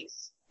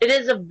space. It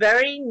is a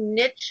very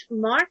niche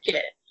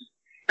market.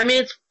 I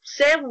mean, it's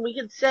sad when we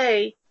could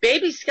say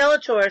Baby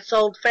Skeletor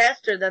sold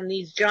faster than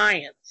these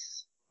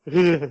giants.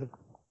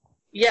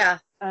 Yeah.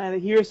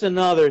 And here's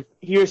another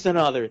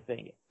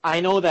thing. I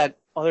know that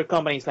other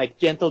companies like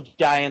Gentle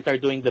Giant are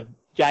doing the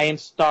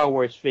giant Star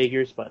Wars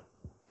figures, but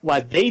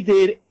what they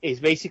did is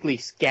basically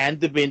scan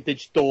the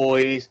vintage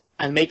toys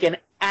and make an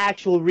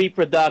actual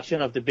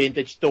reproduction of the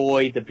vintage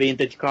toy, the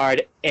vintage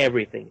card,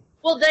 everything.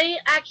 Well, they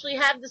actually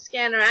have the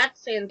scanner at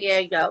San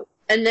Diego,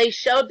 and they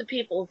showed the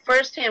people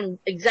firsthand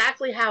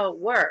exactly how it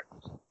worked.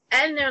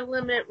 And their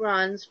limited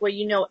runs where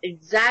you know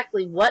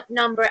exactly what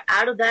number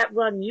out of that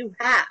run you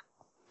have,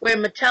 where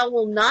Mattel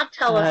will not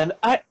tell us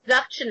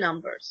production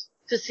numbers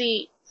to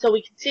see, so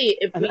we can see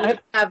if we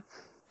have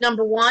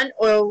number 1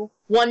 or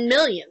 1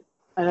 million.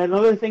 And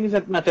another thing is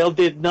that Mattel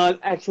did not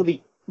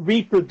actually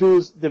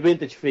reproduce the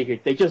vintage figure.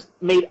 They just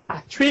made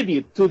a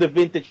tribute to the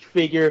vintage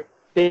figure.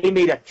 They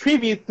made a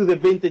tribute to the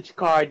vintage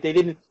card. They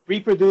didn't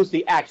reproduce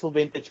the actual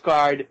vintage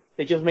card.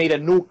 They just made a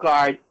new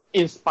card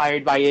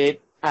inspired by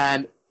it.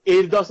 And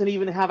it doesn't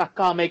even have a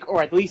comic,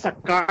 or at least a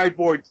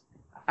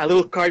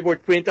little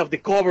cardboard print of the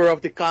cover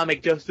of the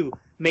comic, just to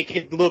make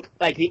it look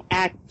like the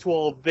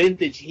actual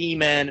vintage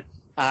He-Man.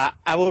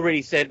 I've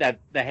already said that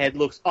the head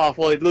looks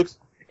awful. It looks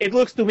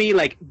to me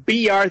like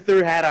B.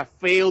 Arthur had a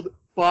failed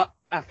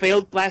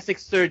plastic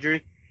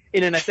surgery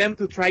in an attempt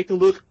to try to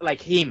look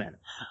like He-Man.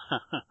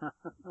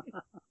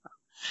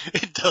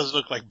 It does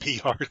look like B.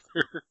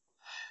 Arthur.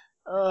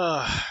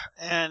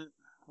 And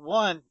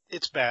one,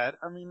 it's bad.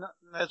 I mean,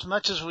 as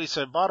much as we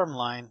said, bottom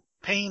line,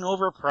 paying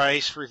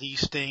overpriced for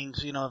these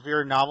things. You know, if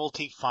you're a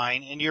novelty,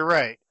 fine. And you're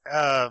right.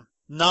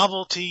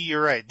 Novelty,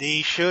 you're right.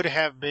 They should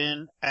have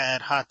been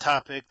at Hot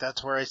Topic.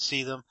 That's where I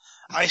see them.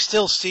 I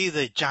still see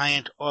the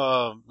giant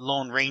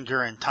Lone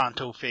Ranger and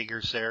Tonto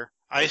figures there.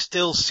 I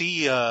still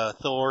see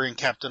Thor and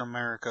Captain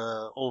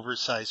America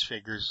oversized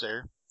figures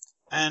there.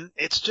 And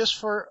it's just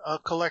for a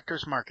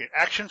collector's market.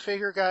 Action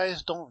figure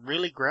guys don't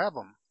really grab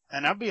them.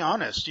 And I'll be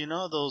honest, you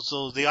know, those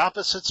the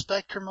opposite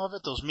spectrum of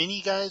it, those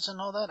mini guys and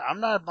all that, I'm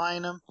not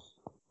buying them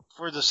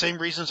for the same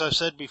reasons I've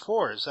said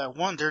before. Is that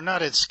one, they're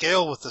not in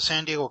scale with the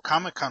San Diego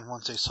Comic-Con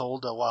ones they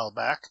sold a while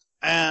back.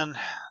 And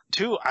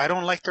two, I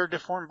don't like their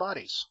deformed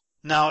bodies.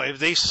 Now, if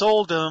they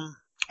sold them,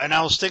 and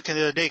I was thinking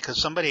the other day,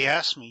 because somebody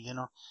asked me, you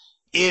know,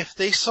 if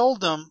they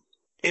sold them,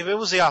 if it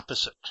was the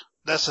opposite,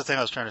 that's the thing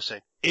I was trying to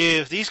say.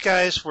 If these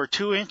guys were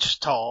 2 inches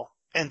tall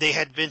and they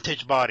had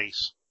vintage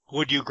bodies,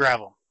 would you grab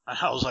them? And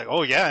I was like,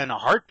 oh yeah, in a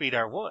heartbeat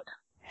I would.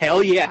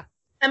 Hell yeah.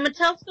 And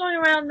Mattel's going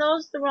around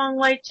those the wrong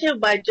way too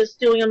by just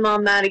doing them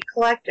on Matty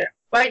Collector.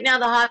 Right now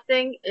the hot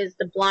thing is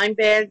the blind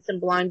bags and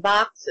blind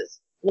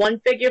boxes. 1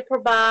 figure per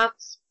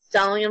box,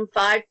 selling them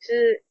 $5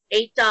 to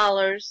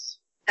 $8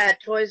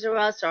 at Toys R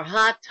Us or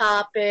Hot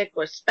Topic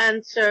or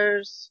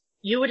Spencer's.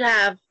 You would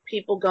have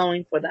people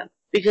going for them.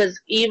 Because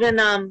even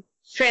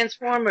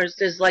Transformers,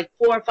 there's like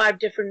 4 or 5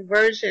 different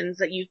versions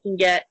that you can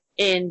get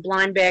in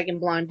blind bag and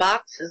blind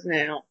boxes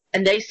now.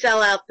 And they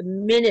sell out the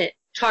minute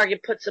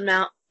Target puts them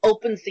out,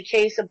 opens the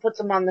case and puts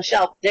them on the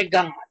shelf. They're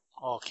gone.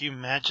 Oh, can you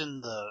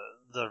imagine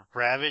the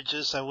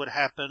ravages that would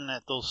happen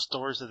at those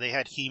stores that they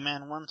had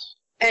He-Man ones?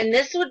 And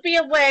this would be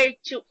a way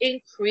to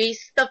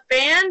increase the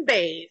fan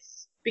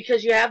base.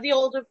 Because you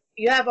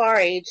have our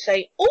age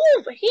say,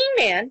 oh,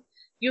 He-Man.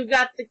 You've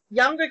got the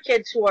younger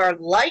kids who are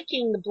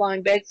liking the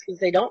blind bags because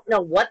they don't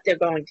know what they're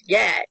going to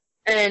get.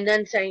 And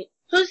then saying,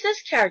 who's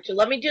this character?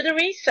 Let me do the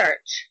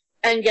research.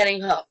 And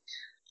getting hooked.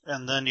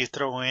 And then you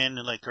throw in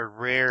like a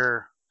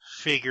rare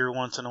figure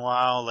once in a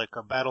while, like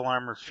a Battle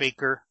Armor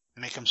Faker,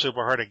 make them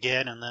super hard to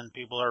get, and then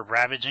people are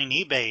ravaging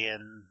eBay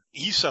and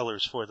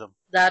e-sellers for them.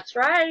 That's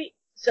right.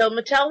 So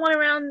Mattel went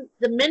around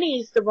the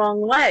minis the wrong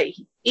way.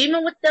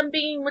 Even with them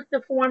being with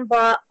the foreign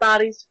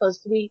bodies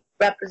supposed to be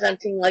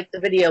representing like the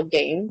video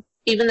game.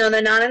 Even though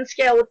they're not in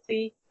scale with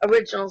the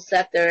original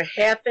set, they're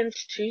a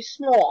half-inch too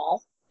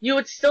small, you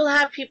would still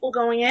have people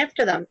going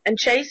after them and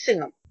chasing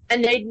them.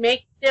 And they'd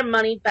make their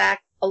money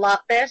back a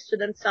lot faster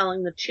than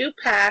selling the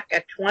 2-pack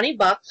at $20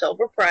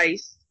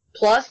 overpriced.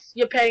 Plus,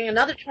 you're paying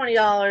another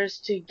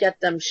 $20 to get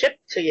them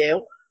shipped to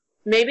you.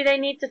 Maybe they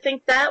need to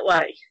think that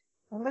way.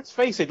 Well, let's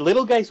face it,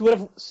 little guys would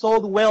have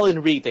sold well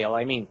in retail.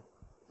 I mean,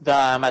 the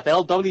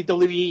Mattel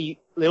WWE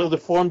little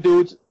deformed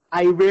dudes,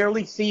 I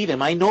rarely see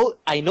them. I know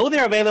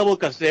they're available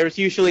because there's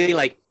usually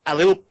like a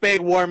little peg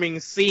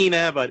warming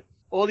Cena, but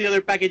all the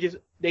other packages,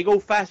 they go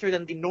faster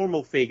than the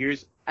normal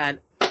figures, and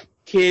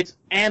kids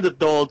and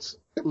adults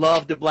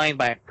love the blind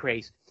bag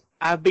craze.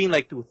 I've been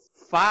like to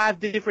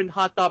 5 different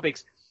Hot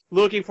Topics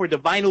looking for the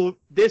vinyl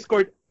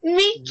Discord.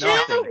 Me too.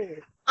 Nothing.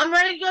 I'm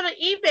ready to go to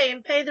eBay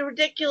and pay the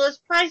ridiculous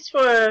price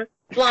for a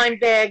blind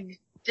bag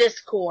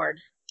Discord.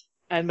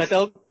 And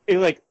Mattel is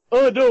like,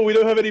 oh no, we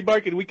don't have any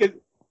market. We could.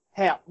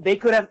 Hell, they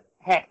could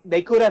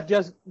have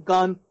just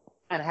gone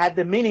and had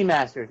the mini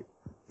mastered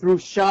through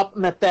Shop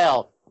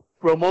Mattel,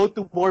 promote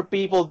to more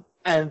people,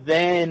 and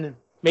then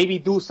maybe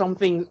do some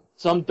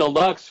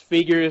deluxe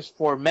figures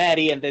for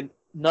Maddie, and then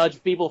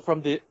nudge people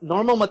from the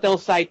normal Mattel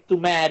site to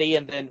Maddie,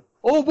 and then,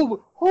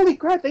 holy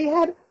crap, they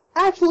had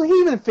actual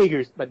He-Man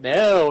figures. But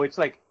no, it's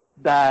like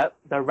the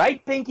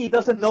right pinky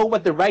doesn't know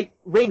what the right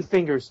ring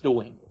finger's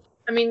doing.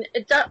 I mean,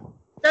 it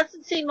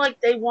doesn't seem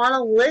like they want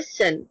to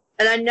listen.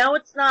 And I know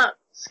it's not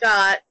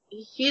Scott.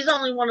 He's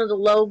only one of the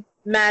low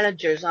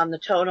managers on the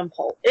totem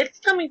pole. It's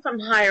coming from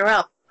higher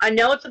up. I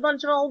know it's a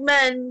bunch of old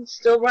men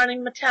still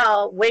running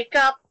Mattel. Wake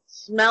up,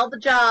 smell the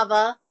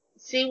Java,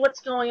 see what's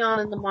going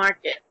on in the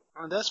market.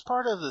 That's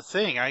part of the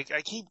thing. I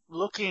keep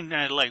looking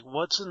at like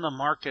what's in the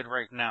market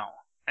right now.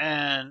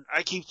 And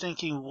I keep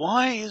thinking,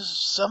 why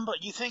is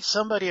you think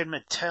somebody at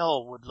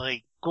Mattel would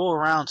like go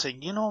around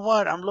saying, you know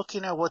what, I'm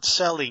looking at what's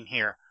selling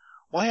here.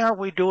 Why aren't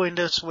we doing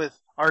this with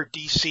our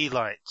DC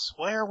lines?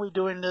 Why are we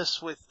doing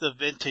this with the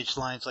vintage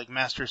lines like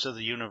Masters of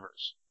the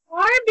Universe?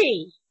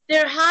 Barbie,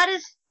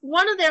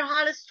 one of their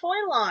hottest toy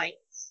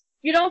lines.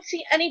 You don't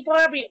see any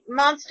Barbie,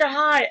 Monster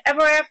High,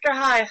 Ever After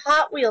High,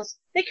 Hot Wheels.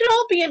 They could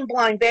all be in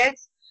blind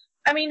bags.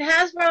 I mean,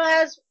 Hasbro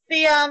has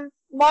the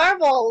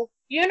Marvel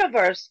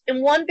Universe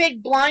in one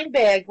big blind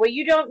bag where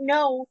you don't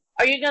know,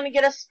 are you going to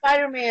get a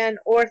Spider-Man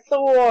or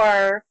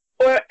Thor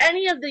or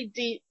any of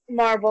the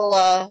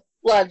Marvel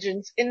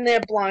Legends in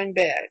their blind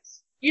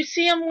bags. You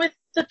see them with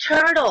the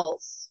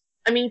Turtles.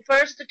 I mean,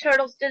 first the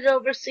Turtles did it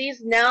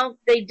overseas, now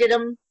they did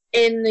them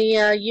in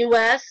the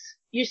U.S.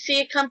 You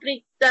see a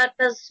company that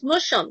does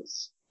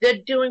Smushums. They're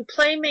doing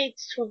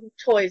Playmates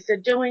toys. They're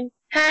doing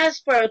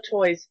Hasbro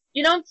toys.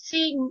 You don't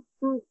see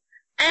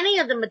any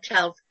of the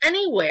Mattels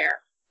anywhere.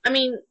 I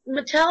mean,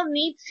 Mattel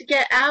needs to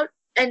get out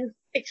and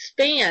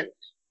expand.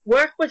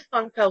 Work with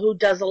Funko, who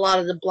does a lot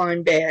of the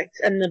blind bags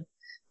and the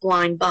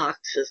blind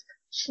boxes.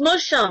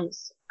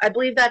 Smushums, I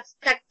believe that's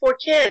Tech for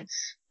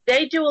Kids.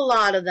 They do a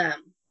lot of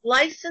them.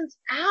 License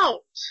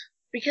out,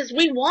 because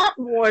we want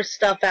more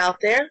stuff out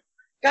there.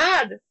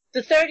 God,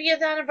 the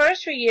 30th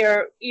anniversary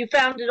year, you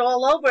found it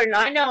all over, and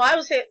I know I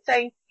was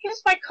saying,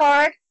 here's my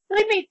card.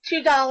 Leave me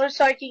 $2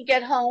 so I can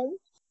get home.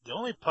 The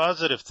only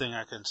positive thing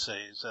I can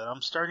say is that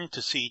I'm starting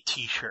to see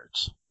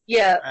T-shirts.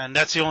 Yeah. And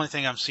that's the only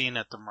thing I'm seeing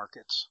at the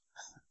markets.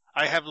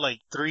 I have like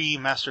 3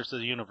 Masters of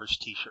the Universe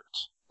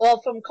T-shirts.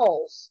 All from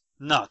Kohl's.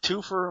 No,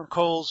 2 from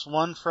Kohl's,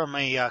 1 from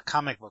a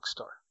comic book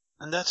store.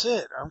 And that's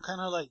it. I'm kind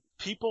of like,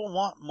 people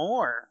want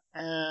more.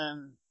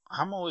 And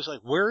I'm always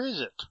like, where is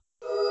it?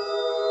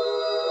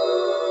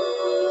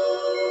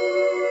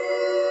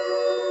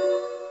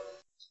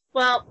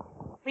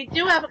 Well, we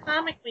do have a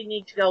comic we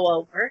need to go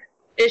over.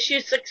 Issue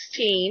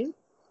 16,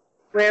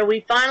 where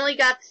we finally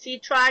got to see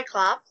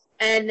Triclops.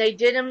 And they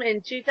did them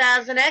in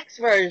 2000X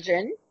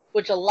version,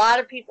 which a lot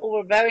of people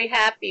were very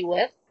happy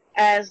with,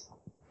 as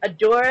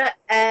Adora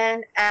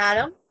and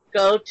Adam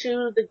go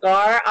to the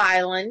Gar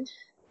Island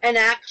and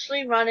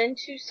actually run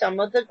into some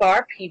of the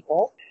Gar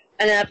people.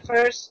 And at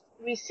first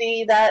we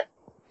see that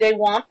they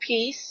want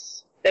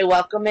peace. They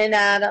welcome in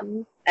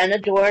Adam and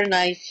Adora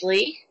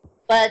nicely.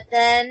 But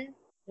then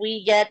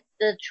we get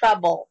the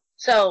trouble.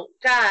 So,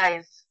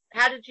 guys,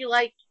 how did you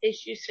like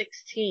issue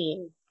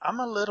 16? I'm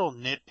a little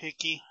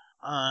nitpicky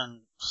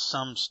on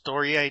some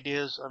story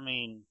ideas. I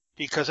mean,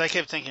 because I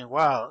kept thinking,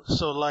 wow,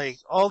 so like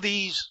all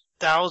these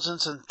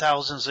thousands and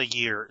thousands of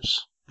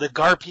years, the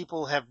Gar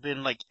people have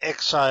been like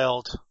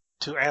exiled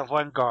to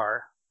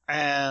Avant-Gar,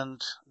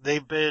 and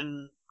they've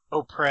been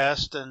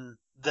oppressed and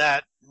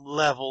that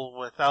level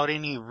without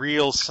any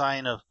real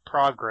sign of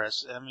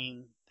progress. I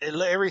mean,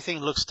 everything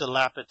looks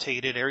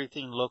dilapidated,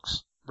 everything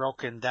looks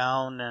broken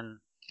down, and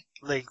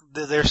like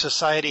their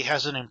society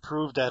hasn't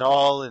improved at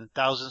all in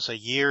thousands of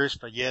years,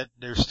 but yet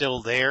they're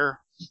still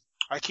there.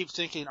 I keep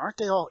thinking, aren't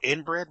they all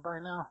inbred by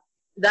now?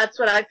 That's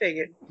what I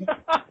figured.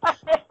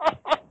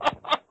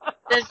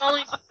 There's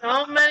only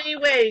so many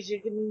ways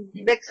you can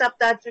mix up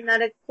that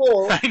genetic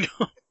pool. I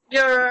know.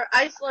 You're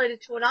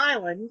isolated to an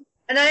island,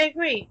 and I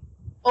agree.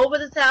 Over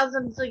the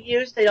thousands of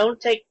years, they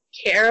don't take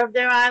care of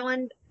their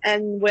island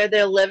and where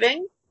they're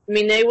living. I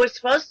mean, they were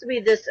supposed to be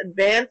this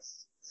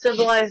advanced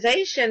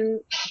civilization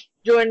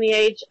during the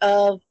age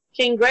of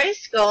King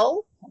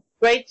Grayskull,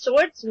 great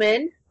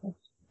swordsman,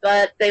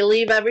 but they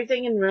leave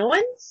everything in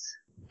ruins.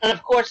 And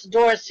of course,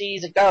 Dora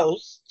sees a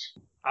ghost.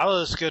 I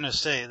was going to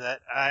say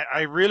that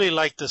I really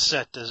like the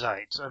set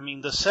designs. I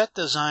mean, the set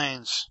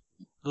designs,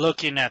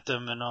 looking at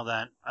them and all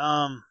that,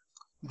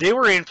 they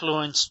were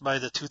influenced by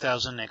the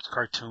 2000X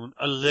cartoon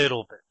a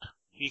little bit.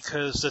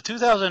 Because the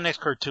 2000X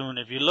cartoon,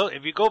 if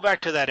you go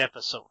back to that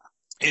episode,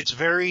 it's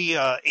very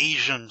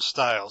Asian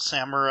style,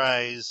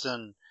 samurais,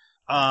 and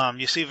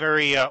you see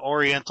very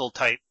Oriental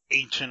type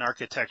ancient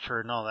architecture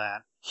and all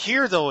that.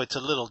 Here, though, it's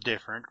a little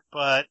different,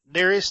 but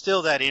there is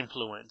still that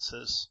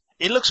influences.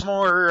 It looks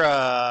more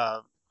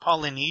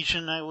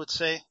Polynesian, I would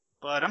say,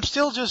 but I'm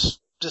still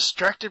just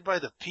distracted by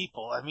the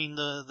people. I mean,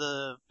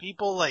 the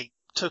people, like,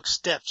 took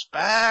steps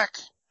back,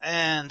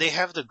 and they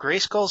have the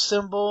Grayskull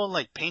symbol,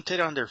 like, painted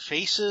on their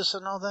faces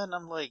and all that, and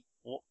I'm like,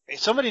 well,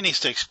 somebody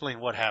needs to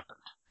explain what happened.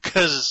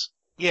 Cause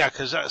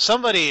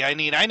somebody, I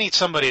need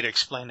somebody to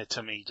explain it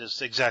to me,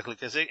 just exactly,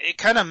 cause it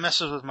kind of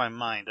messes with my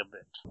mind a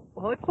bit.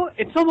 Well,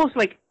 it's almost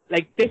like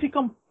they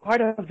become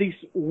part of this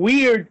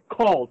weird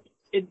cult.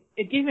 It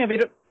gives me a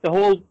bit of the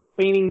whole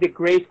painting the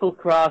Grayskull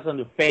cross on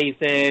the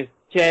faces,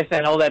 chest,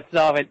 and all that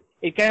stuff.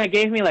 It kind of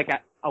gave me like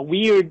a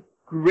weird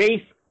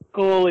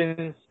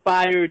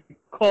Grayskull-inspired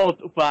cult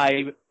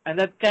vibe, and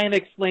that kind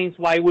of explains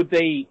why would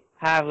they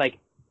have like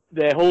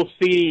the whole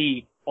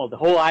city or the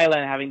whole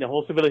island having the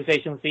whole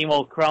civilization seem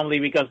all crumbly,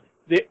 because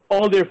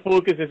all their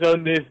focus is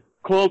on this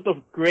cult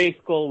of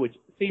Grayskull, which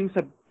seems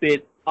a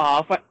bit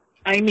off.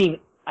 I mean,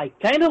 I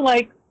kind of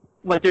like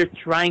what they're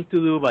trying to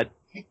do, but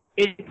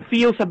it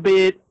feels a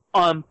bit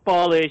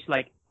unpolished,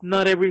 like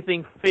not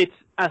everything fits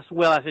as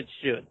well as it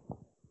should.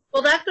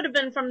 Well, that could have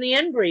been from the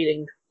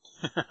inbreeding.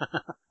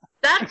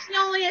 That's the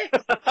only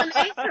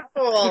explanation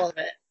for all of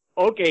it.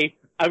 Okay,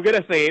 I'm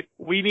gonna say it.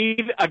 We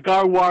need a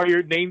Gar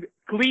warrior named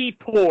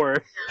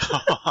Cleator.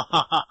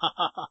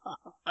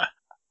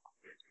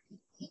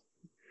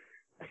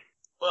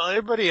 Well,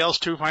 everybody else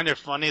too find it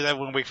funny that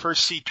when we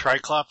first see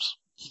Triclops,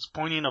 he's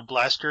pointing a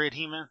blaster at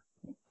He-Man.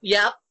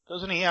 Yep.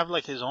 Doesn't he have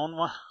like his own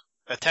one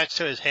attached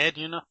to his head,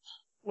 you know?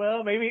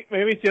 Well, maybe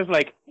it's just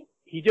like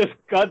he just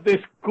got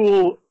this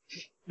cool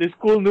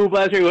new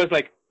blaster. He was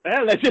like,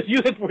 well, let's just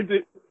use it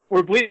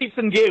for bleeps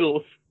and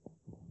giggles.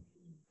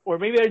 Or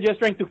maybe they're just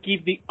trying to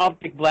keep the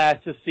optic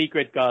blast a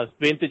secret, because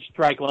vintage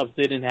Triclops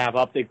didn't have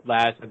optic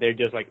blast, and they're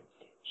just like,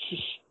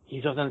 shh,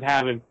 he doesn't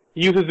have him.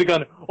 He uses the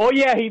gun. Oh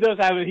yeah, he does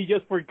have it. He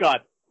just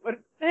forgot. But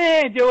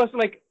Joe was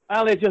like,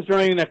 well, let's just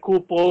run in a cool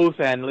pose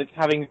and let's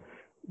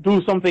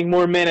do something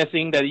more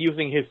menacing than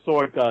using his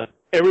sword, because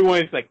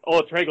everyone is like,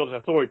 oh, Triclops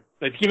has a sword.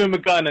 Let's give him a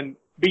gun and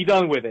be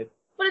done with it.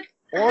 But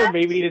or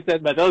maybe it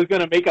said Mattel's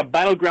gonna make a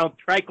battleground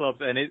Triclops,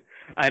 and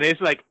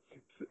it's like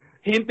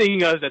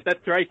hinting us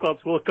that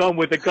Triclops will come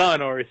with a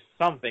gun or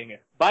something.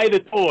 Buy the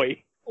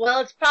toy.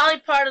 Well, it's probably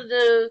part of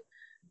the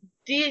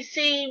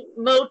DC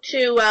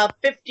Motu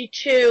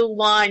 52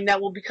 line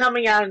that will be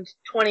coming out in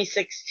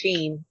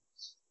 2016.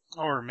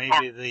 Or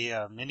maybe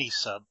the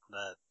mini-sub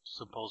that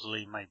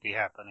supposedly might be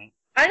happening.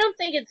 I don't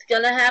think it's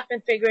going to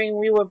happen, figuring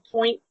we were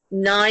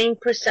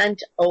 0.9%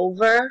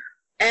 over.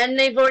 And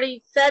they've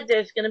already said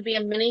there's going to be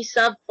a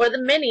mini-sub for the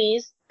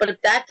minis. But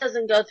if that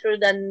doesn't go through,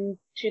 then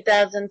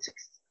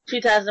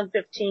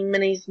 2015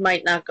 minis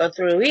might not go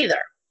through either.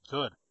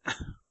 Good. I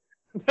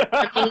mean,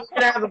 we're going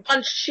to have a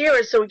bunch of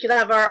She-Ra so we can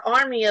have our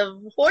army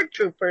of Horde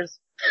troopers.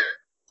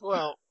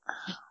 Well,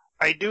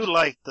 I do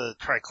like the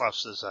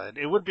Triclops design.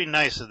 It would be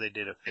nice if they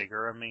did a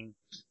figure. I mean,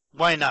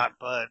 why not?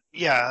 But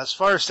yeah, as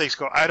far as things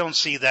go, I don't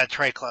see that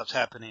Triclops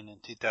happening in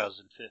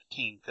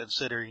 2015,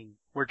 considering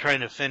we're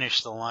trying to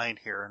finish the line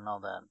here and all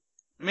that.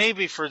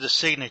 Maybe for the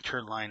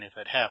signature line if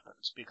it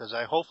happens, because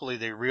hopefully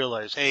they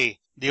realize, hey,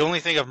 the only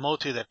thing of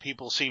Motu that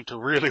people seem to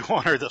really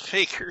want are the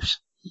figures.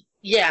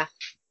 Yeah.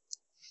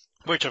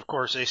 Which, of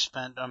course, they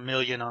spent $1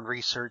 million on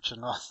research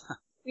and all that.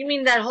 You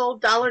mean that whole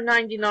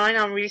 $1.99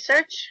 on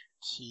research?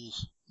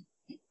 Jeez.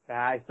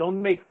 Guys,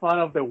 don't make fun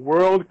of the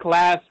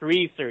world-class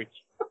research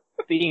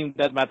team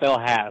that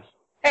Mattel has.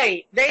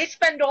 Hey, they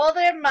spend all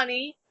their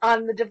money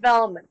on the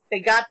development. They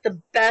got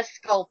the best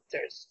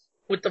sculptors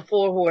with the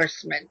 4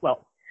 horsemen.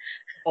 Well,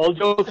 all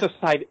jokes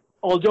aside,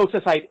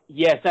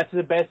 yes, that's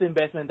the best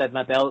investment that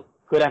Mattel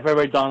could have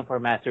ever done for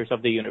Masters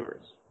of the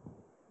Universe.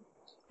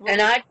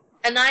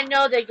 And I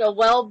know they go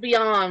well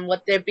beyond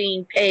what they're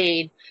being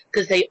paid,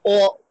 because they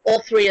all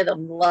 3 of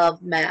them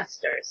love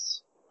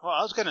Masters. Well,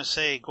 I was going to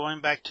say,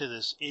 going back to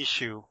this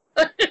issue,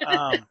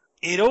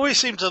 it always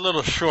seems a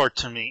little short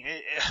to me.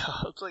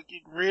 It's like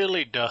it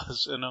really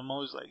does, and I'm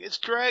always like, it's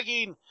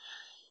dragging,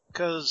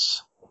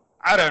 because,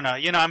 I don't know,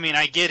 I mean,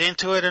 I get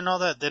into it and all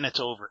that, then it's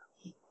over.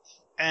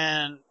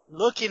 And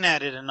looking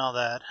at it and all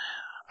that,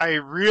 I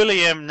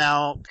really am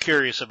now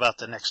curious about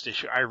the next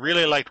issue. I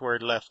really liked where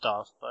it left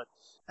off, but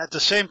at the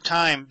same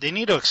time, they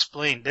need to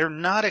explain. They're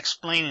not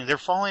explaining. They're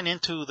falling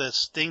into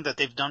this thing that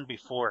they've done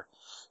before,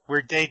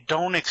 where they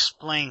don't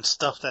explain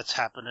stuff that's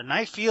happened. And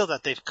I feel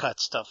that they've cut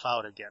stuff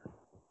out again.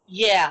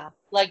 Yeah,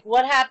 like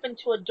what happened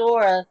to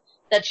Adora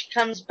that she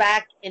comes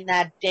back in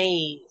that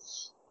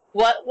daze?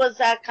 What was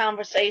that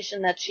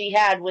conversation that she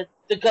had with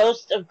the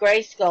ghost of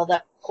Grayskull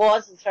that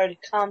causes her to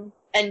come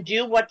and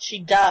do what she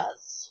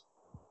does?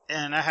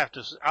 And I have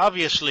to,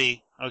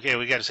 obviously,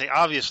 we gotta say,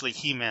 obviously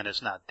He-Man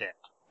is not dead.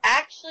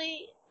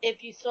 Actually,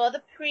 if you saw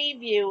the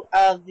preview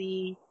of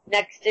the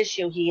next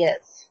issue, he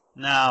is.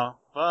 No,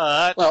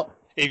 but Well,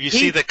 if you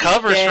see the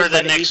covers dead, for the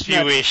but next he's few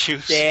not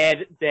issues,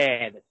 dead.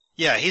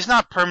 yeah, he's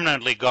not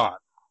permanently gone.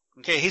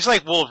 Okay, he's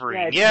like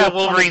Wolverine. it's Yeah, just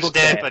Wolverine's comic book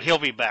dead, dead. but he'll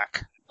be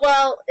back.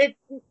 Well,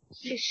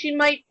 she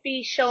might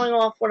be showing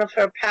off one of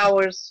her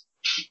powers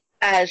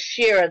as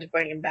She-Ra to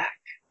bring him back.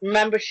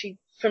 Remember,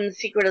 from The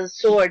Secret of the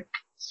Sword,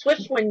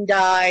 Swiftwind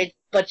died,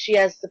 but she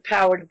has the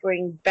power to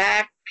bring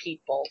back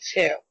people,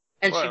 too.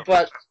 And she Well.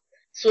 brought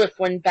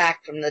Swiftwind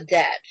back from the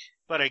dead.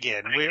 But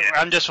again,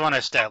 I just want to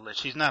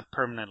establish he's not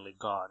permanently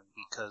gone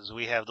because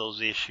we have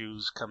those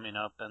issues coming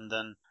up, and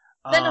then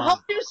Then a whole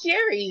new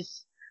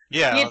series.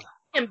 yeah, The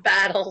Eternium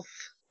Battles.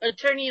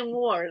 Eternium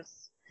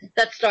Wars.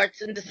 That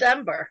starts in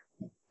December.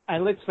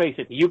 And let's face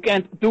it, you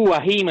can't do a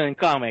He-Man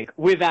comic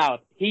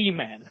without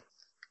He-Man.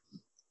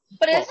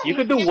 But Well, isn't you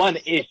could do he one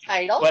the issue,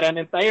 title? but an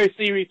entire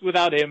series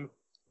without him,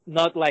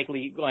 not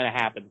likely going to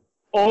happen.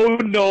 Oh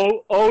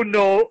no, oh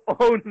no,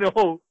 oh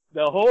no.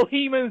 The whole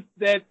He-Man's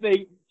dead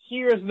thing,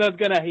 She-Ra's not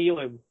going to heal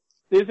him.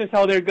 This is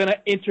how they're going to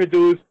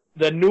introduce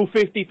the new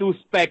 52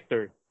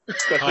 Spectre.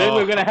 Because then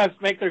we're going to have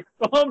Spectre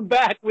come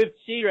back with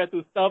She-Ra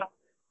to stop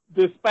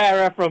the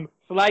Spara from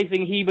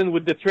slicing He-Man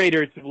with the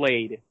Traitor's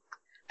Blade.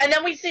 And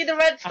then we see the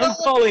Red Skull.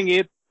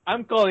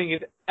 I'm calling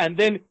it, and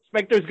then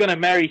Spectre's gonna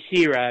marry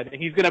She-Ra, and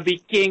he's gonna be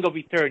king of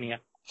Eternia.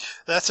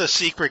 that's a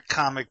secret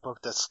comic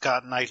book that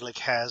Scott Knightlick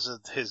has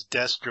at his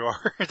desk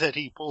drawer that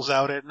he pulls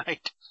out at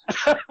night.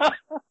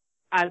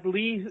 At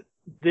least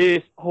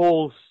this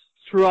whole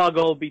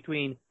struggle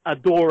between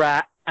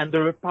Adora and the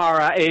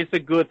Repara is a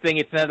good thing.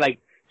 It's not like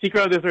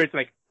Secret of the Sword. It's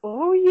like,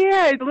 oh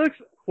yeah, it looks.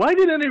 Why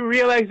didn't I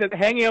realize that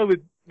hanging out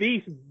with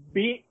these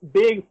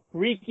big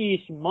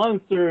freakish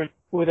monsters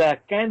with a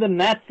kind of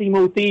Nazi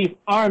motif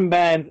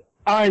armbands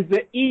aren't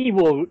the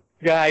evil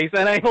guys?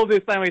 And I all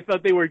this time I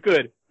thought they were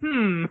good.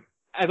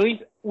 At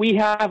least we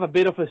have a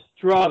bit of a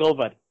struggle,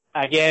 but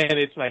again,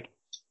 it's like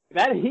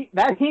that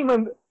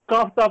He-Man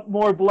coughed up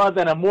more blood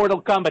than a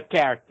Mortal Kombat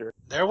character.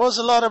 There was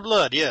a lot of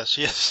blood,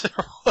 yes,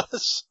 there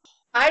was.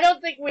 I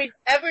don't think we've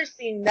ever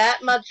seen that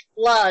much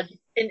blood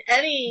in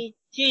any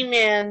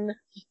He-Man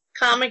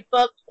comic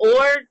book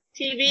or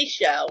TV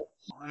show.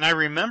 And I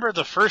remember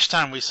the first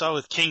time we saw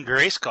with King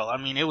Grayskull,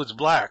 I mean, it was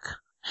black.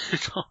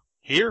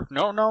 Here?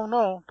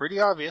 No, pretty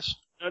obvious.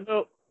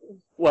 No.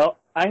 Well,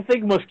 I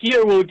think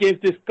Mosquito will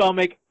give this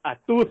comic a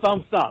 2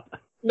 thumbs up.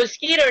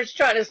 Mosquito's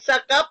trying to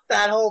suck up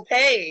that whole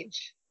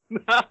page.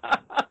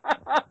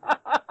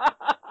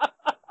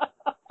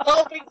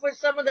 hoping for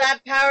some of that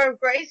power of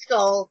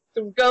Grayskull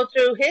to go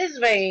through his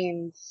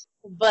veins.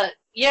 But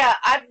yeah,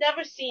 I've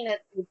never seen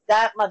it with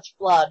that much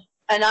blood.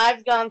 And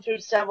I've gone through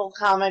several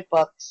comic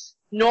books.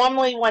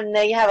 Normally when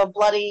they have a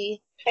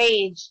bloody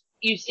page,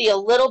 you see a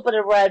little bit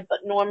of red, but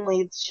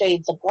normally it's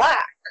shades of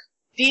black.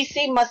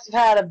 DC must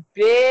have had a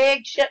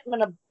big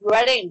shipment of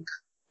red ink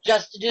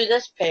just to do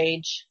this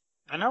page.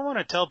 And I want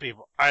to tell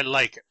people, I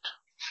like it.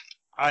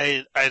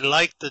 I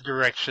like the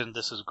direction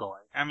this is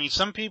going. I mean,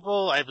 some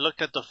people, I've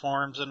looked at the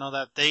forums and all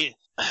that, they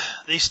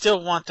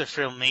still want the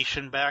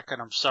Filmation back, and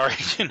I'm sorry,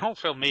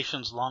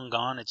 Filmation's long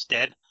gone, it's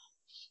dead.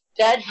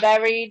 Dead,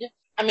 buried.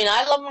 I mean,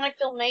 I love my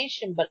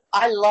Filmation, but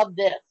I love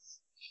this.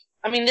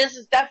 I mean, this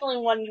is definitely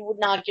one you would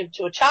not give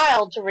to a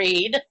child to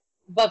read,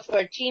 but for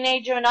a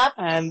teenager and up,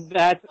 And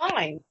that's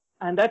fine.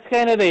 And that's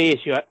kind of the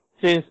issue.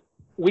 Since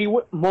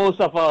most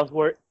of us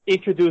were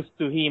introduced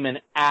to He-Man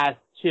as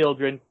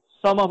children,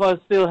 some of us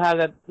still have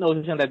that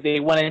notion that they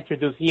want to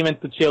introduce He-Man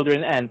to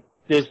children, and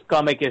this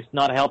comic is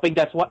not helping.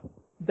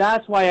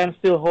 That's why I'm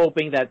still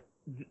hoping that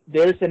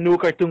there's a new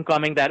cartoon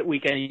coming that we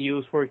can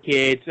use for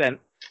kids, and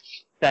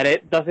that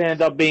it doesn't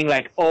end up being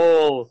like,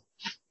 oh,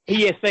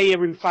 PSA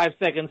every 5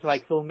 seconds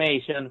like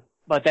Filmation,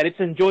 but that it's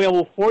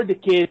enjoyable for the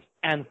kids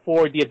and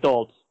for the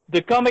adults.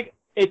 The comic,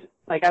 it's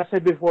like I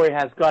said before, it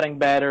has gotten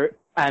better,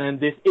 and in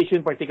this issue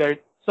in particular,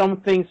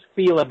 some things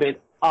feel a bit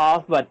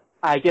off, but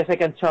I guess I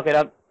can chalk it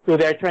up to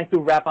they're trying to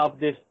wrap up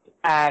this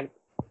act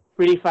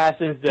pretty fast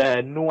since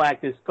the new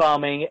act is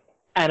coming,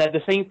 and at the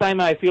same time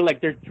I feel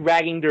like they're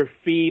dragging their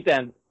feet,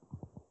 and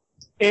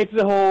it's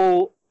the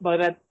whole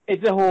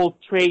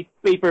trade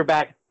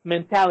paperback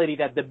mentality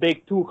that the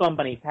big two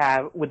companies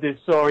have with this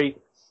story.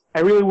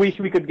 I really wish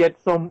we could get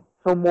some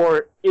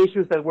more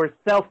issues that were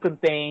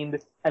self-contained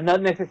and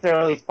not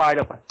necessarily part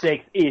of a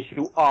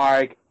 6-issue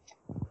arc.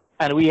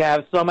 And we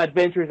have some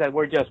adventures that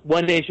were just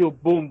one issue,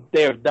 boom,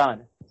 they're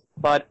done.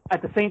 But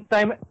at the same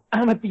time,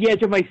 I'm at the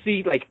edge of my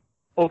seat, like,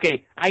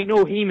 okay, I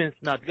know He-Man's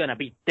not gonna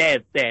be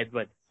dead,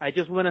 but I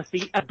just wanna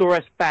see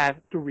Adora's path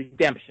to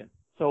redemption.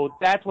 So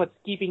that's what's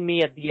keeping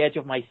me at the edge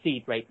of my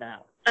seat right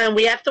now. And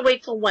we have to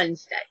wait till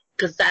Wednesday,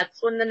 because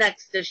that's when the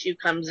next issue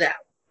comes out.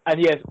 And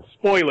yes,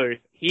 spoilers,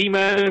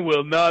 He-Man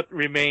will not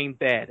remain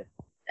dead.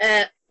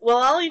 Well,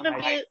 I'll even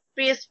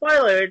be a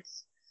spoiler.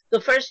 It's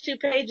the first 2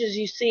 pages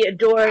you see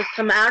Adora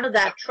come out of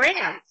that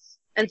trance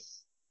and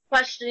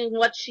questioning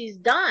what she's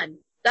done.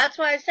 That's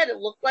why I said it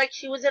looked like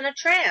she was in a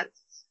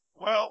trance.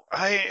 Well,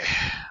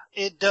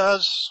 it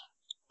does,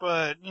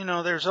 but,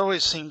 there's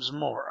always seems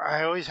more.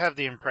 I always have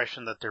the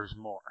impression that there's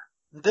more.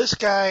 This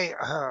guy,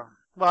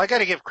 well, I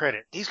gotta give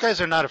credit. These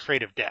guys are not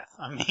afraid of death.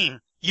 I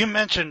mean, you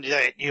mentioned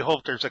that you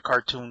hope there's a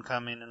cartoon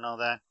coming and all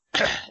that.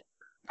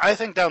 I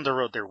think down the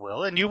road there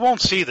will, and you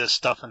won't see this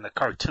stuff in the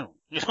cartoon.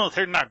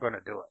 They're not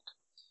gonna do it.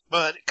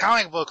 But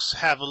comic books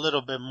have a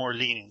little bit more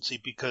leniency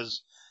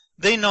because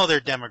they know their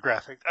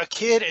demographic. A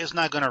kid is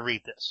not going to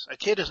read this. A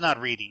kid is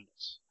not reading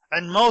this.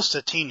 And most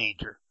a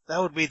teenager. That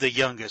would be the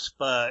youngest,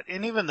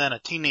 and even then a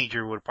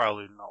teenager would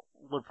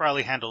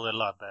probably handle it a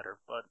lot better.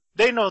 But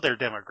they know their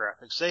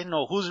demographics. They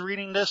know who's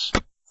reading this.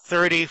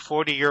 30,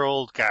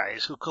 40-year-old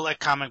guys who collect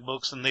comic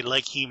books and they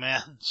like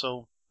He-Man.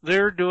 So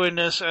they're doing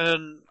this,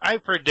 and I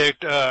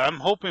predict, I'm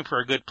hoping for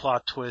a good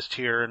plot twist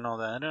here and all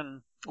that.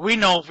 And we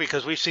know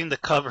because we've seen the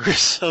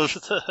covers of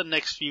the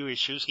next few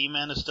issues.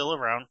 He-Man is still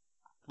around.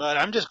 But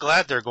I'm just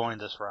glad they're going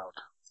this route.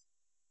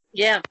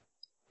 Yeah,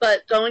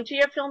 but going to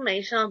your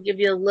Filmation, I'll give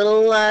you a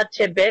little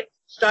tidbit.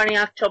 Starting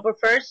October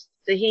 1st,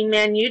 the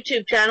He-Man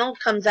YouTube channel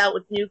comes out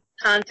with new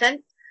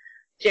content.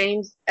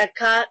 James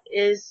Ecott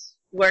is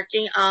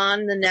working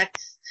on the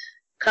next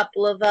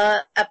couple of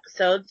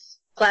episodes.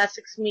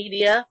 Classics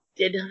Media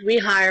did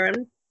rehire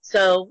him,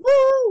 so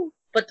woo!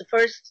 But the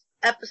first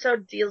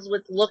episode deals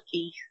with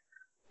Lookie,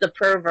 the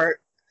pervert.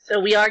 So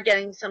we are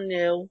getting some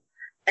new.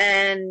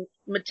 And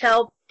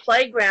Mattel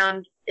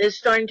Playground is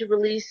starting to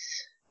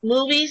release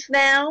movies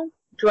now,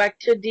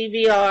 direct to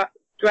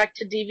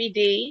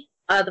DVD.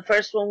 The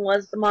first one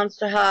was the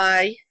Monster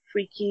High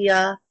Freaky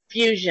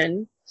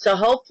Fusion. So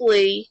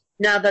hopefully,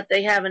 now that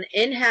they have an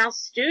in-house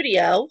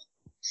studio,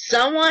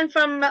 someone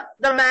from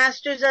the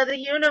Masters of the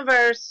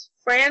Universe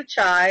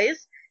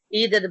franchise,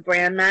 either the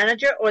brand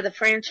manager or the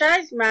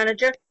franchise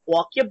manager,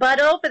 walk your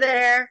butt over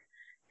there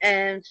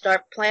and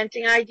start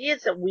planting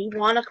ideas that we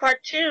want a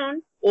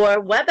cartoon or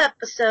web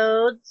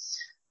episodes.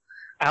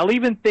 I'll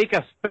even take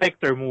a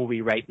Spectre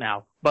movie right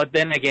now. But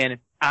then again,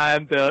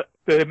 I'm the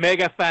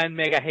mega fan,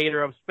 mega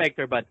hater of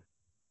Spectre, but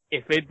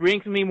if it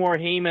brings me more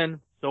He-Man,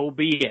 so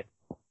be it.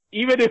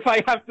 Even if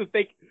I have to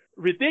take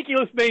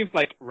ridiculous names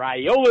like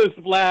Riola's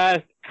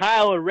Blast,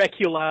 Kyle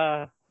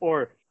Recula,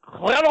 or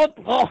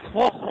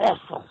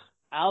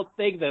I'll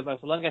take them as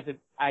long as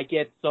I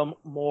get some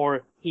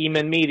more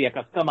He-Man media,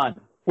 because come on,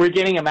 we're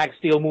getting a Max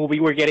Steel movie,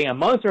 we're getting a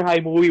Monster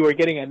High movie, we're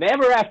getting an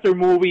Ever After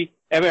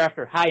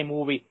High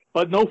movie,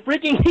 but no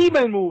freaking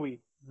He-Man movie.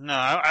 No,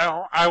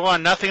 I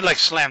want nothing like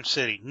Slam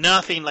City.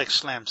 Nothing like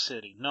Slam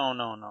City. No.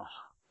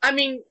 I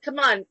mean, come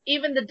on,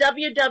 even the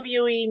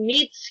WWE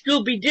Meets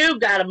Scooby-Doo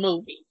got a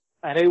movie.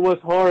 and it was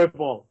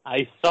horrible.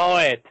 I saw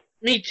it.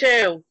 Me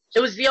too. It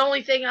was the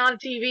only thing on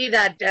TV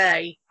that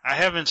day. I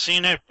haven't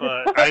seen it,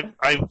 but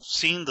I've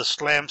seen the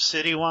Slam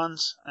City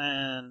ones,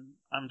 and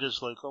I'm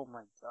just like, oh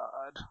my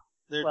god,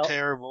 they're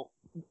terrible.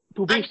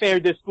 To be fair,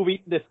 the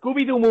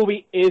Scooby-Doo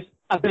movie is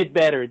a bit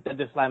better than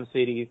the Slam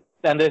City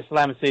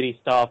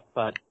stuff,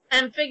 but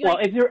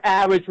it's your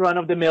average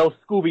run-of-the-mill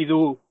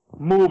Scooby-Doo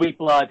movie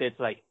plot. It's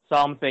like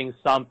something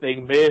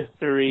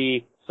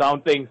mystery,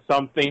 something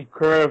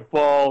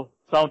curveball,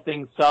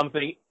 something.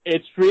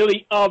 It's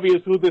really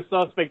obvious who the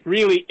suspect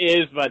really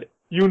is, but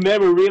you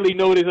never really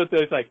notice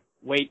until it's like,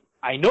 wait,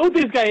 I know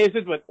this guy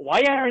isn't, but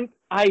why aren't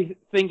I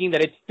thinking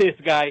that it's this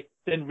guy?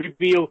 Then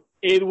reveal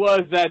it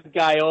was that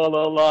guy all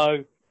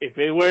along. If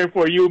it weren't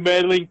for you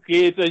meddling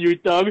kids and your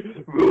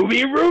tongue,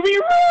 Ruby,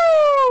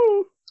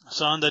 Roo!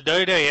 So on the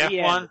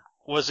WWF one,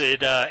 was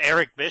it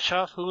Eric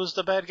Bischoff who was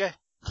the bad guy?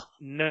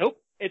 Nope.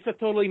 It's a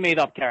totally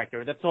made-up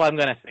character. That's all I'm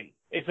gonna say.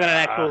 It's not an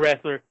actual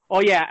wrestler.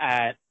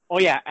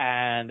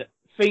 And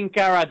Sin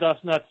Cara does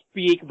not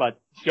speak, but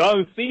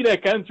John Cena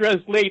can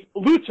translate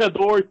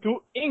luchador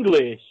to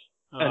English.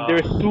 And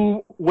there's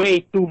way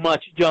too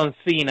much John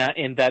Cena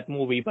in that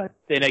movie, but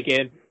then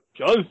again,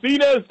 John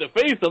Cena is the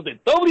face of the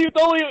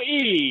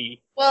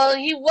WWE. Well,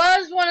 he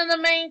was one of the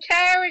main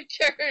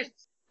characters,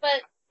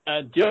 but...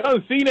 And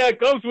John Cena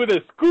comes with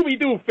a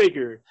Scooby-Doo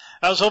figure.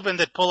 I was hoping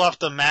they'd pull off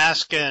the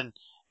mask and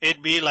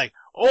it'd be like,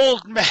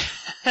 old man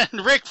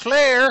Ric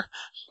Flair.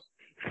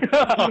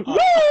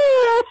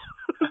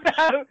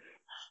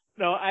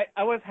 No,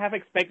 I was half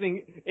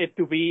expecting it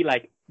to be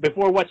like,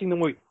 before watching the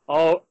movie,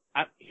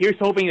 here's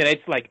hoping that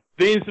it's like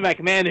Vince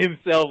McMahon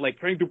himself, like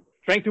trying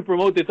to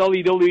promote the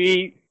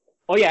WWE.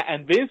 Oh yeah,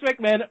 and Vince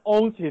McMahon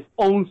owns his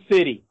own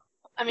city.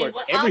 I mean,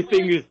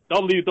 everything is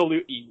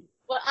WWE.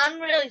 Well,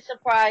 I'm really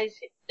surprised.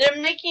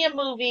 They're making a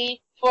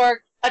movie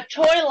for a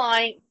toy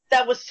line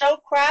that was so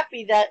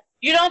crappy that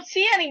you don't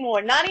see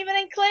anymore, not even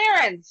in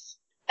clearance.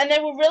 And they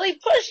were really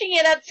pushing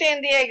it at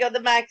San Diego, the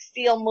Max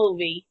Steel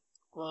movie.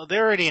 Well, they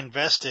already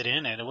invested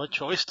in it. What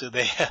choice do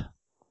they have?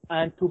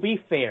 And to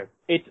be fair,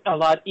 it's a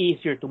lot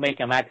easier to make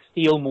a Max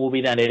Steel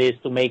movie than it is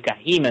to make a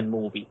He-Man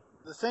movie.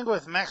 The thing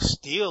with Max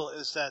Steel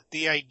is that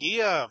the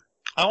idea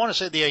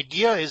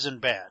isn't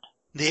bad.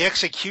 The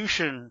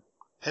execution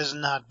has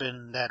not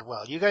been that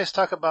well. You guys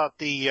talk about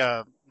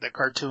the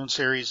cartoon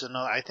series, and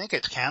I think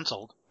it's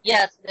canceled.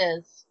 Yes, it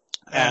is.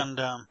 And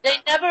they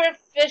never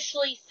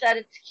officially said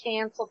it's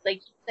canceled. They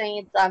keep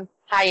saying it's on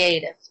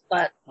hiatus,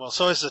 but... Well,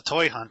 so is the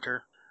Toy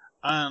Hunter.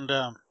 And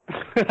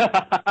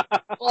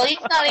well,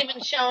 he's not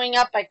even showing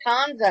up at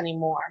cons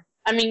anymore.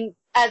 I mean,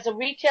 as a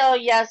retailer,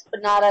 yes,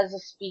 but not as a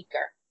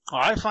speaker.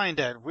 Well, I find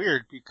that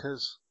weird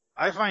because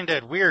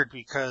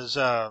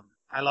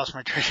I lost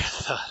my train of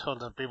thought.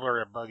 Hold on, people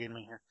are bugging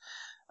me here.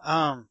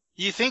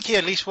 You think he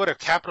at least would have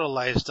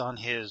capitalized on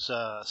his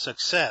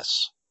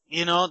success?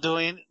 You know,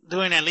 doing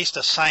at least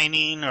a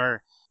signing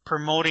or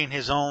promoting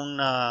his own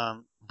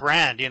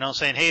brand. You know,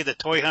 saying, "Hey, the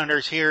Toy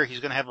Hunter's here.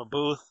 He's going to have a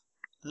booth."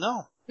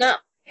 No.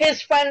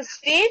 His friend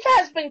Steve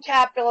has been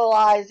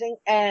capitalizing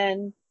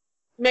and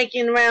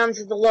making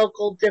rounds of the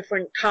local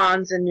different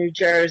cons in New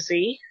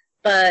Jersey,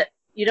 but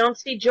you don't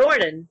see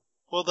Jordan.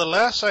 Well, the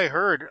last I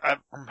heard,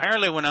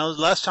 apparently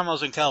last time I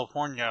was in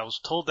California, I was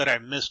told that I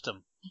missed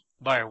him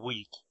by a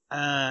week.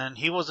 And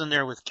he wasn't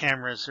there with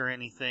cameras or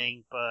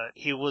anything, but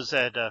he was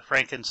at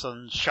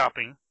Frankenson's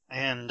shopping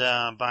and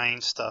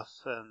buying stuff.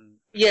 And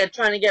yeah,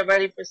 trying to get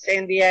ready for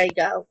San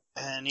Diego.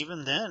 And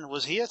even then,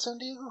 was he at San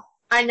Diego?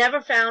 I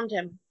never found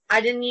him. I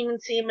didn't even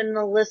see him in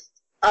the list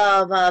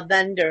of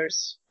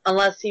vendors,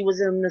 unless he was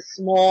in the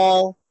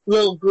small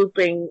little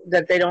grouping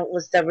that they don't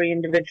list every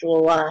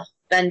individual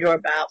vendor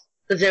about.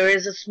 Because there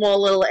is a small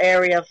little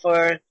area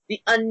for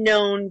the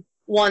unknown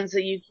ones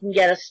that you can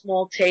get a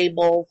small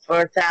table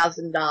for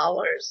 $1,000.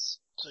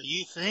 So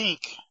you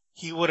think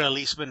he would at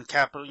least been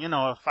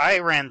if I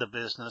ran the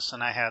business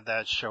and I had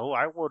that show,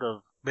 I would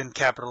have been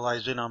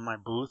capitalizing on my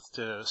booth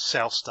to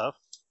sell stuff.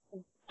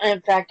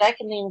 In fact, I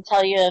can even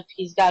tell you if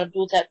he's got a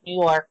booth at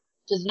New York,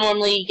 because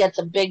normally he gets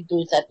a big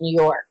booth at New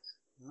York.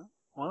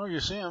 Well,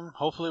 you see him.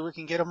 Hopefully we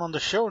can get him on the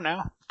show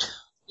now.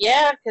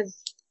 Yeah, because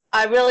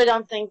I really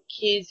don't think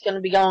he's going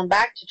to be going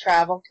back to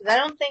travel, because I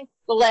don't think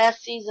the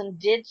last season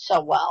did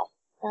so well.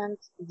 And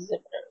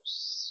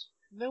exhibitors.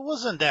 It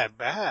wasn't that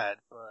bad,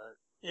 but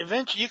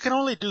eventually you can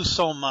only do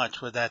so much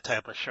with that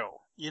type of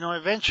show. You know,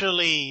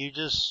 eventually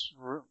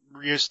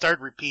you start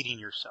repeating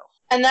yourself.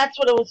 And that's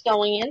what it was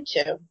going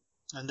into.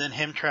 And then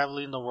him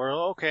traveling the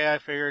world, okay, I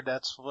figured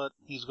that's what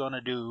he's going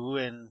to do,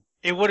 and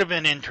it would have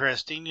been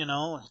interesting,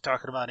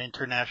 talking about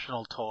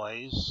international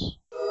toys.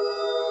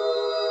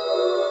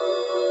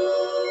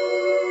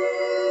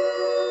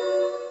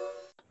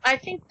 I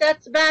think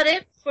that's about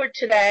it for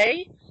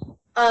today.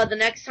 The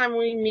next time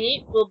we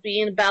meet will be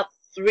in about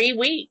 3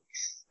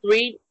 weeks.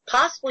 3,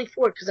 possibly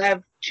 4, because I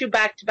have 2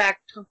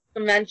 back-to-back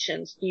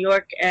conventions, New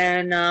York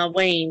and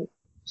Wayne.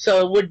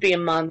 So it would be a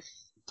month.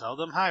 Tell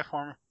them hi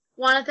for me.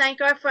 Want to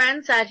thank our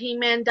friends at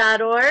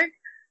He-Man.org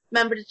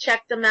Remember to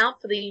check them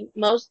out for the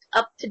most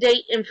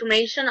up-to-date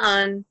information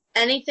on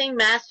anything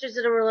Masters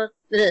of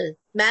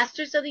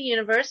the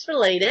Universe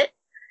related.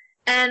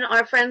 And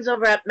our friends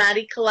over at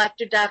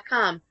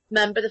MaddieCollector.com.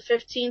 Remember the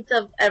 15th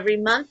of every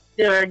month,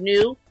 there are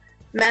new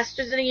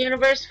Masters of the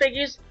Universe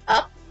figures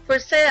up for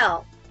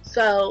sale.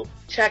 So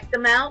check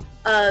them out.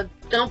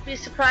 Don't be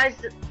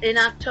surprised that in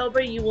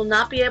October you will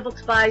not be able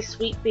to buy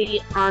Sweet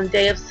Bee on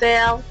day of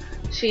sale.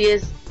 She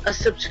is a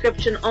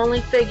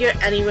subscription-only figure.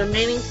 Any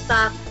remaining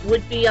stock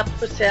would be up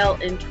for sale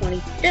in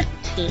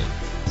 2015.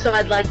 So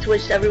I'd like to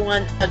wish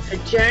everyone a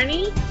good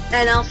journey,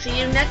 and I'll see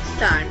you next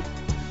time.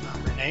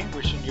 I'm Renee,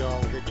 wishing you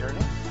all a good journey.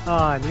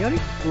 I'm Yoni.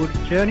 Good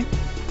journey.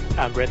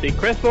 I'm Reddy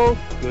Crespo.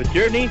 Good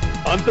journey.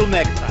 Until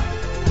next time.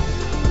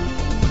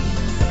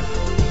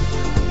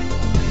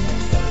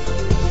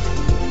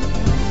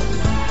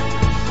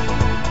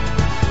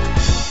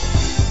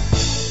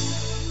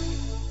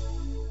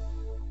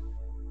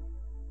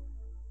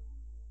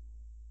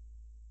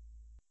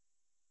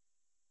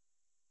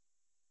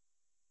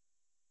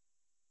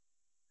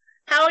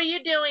 How are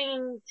you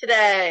doing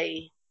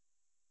today?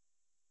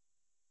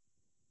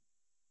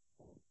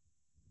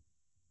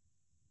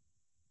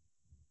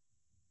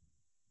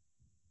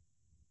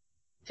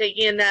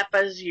 Taking a nap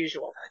as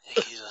usual. I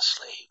think he's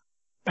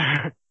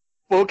asleep.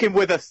 Poke him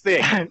with a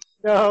stick.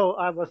 No,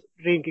 I was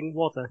drinking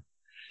water.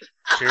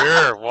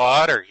 Sure,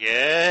 water,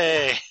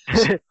 yay.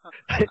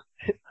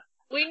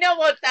 We know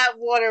what that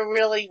water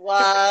really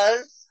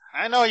was.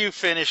 I know you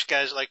Finnish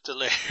guys like to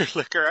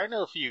liquor. I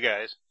know a few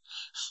guys.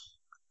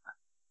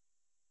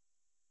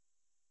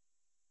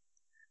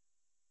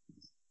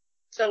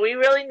 So we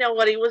really know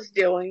what he was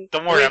doing.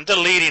 Don't worry, I'm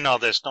deleting all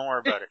this. Don't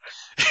worry about it.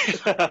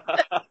 That's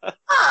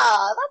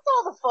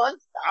all the fun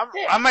stuff.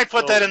 I might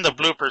put that in the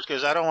bloopers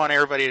because I don't want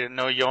everybody to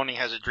know Yoni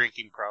has a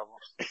drinking problem.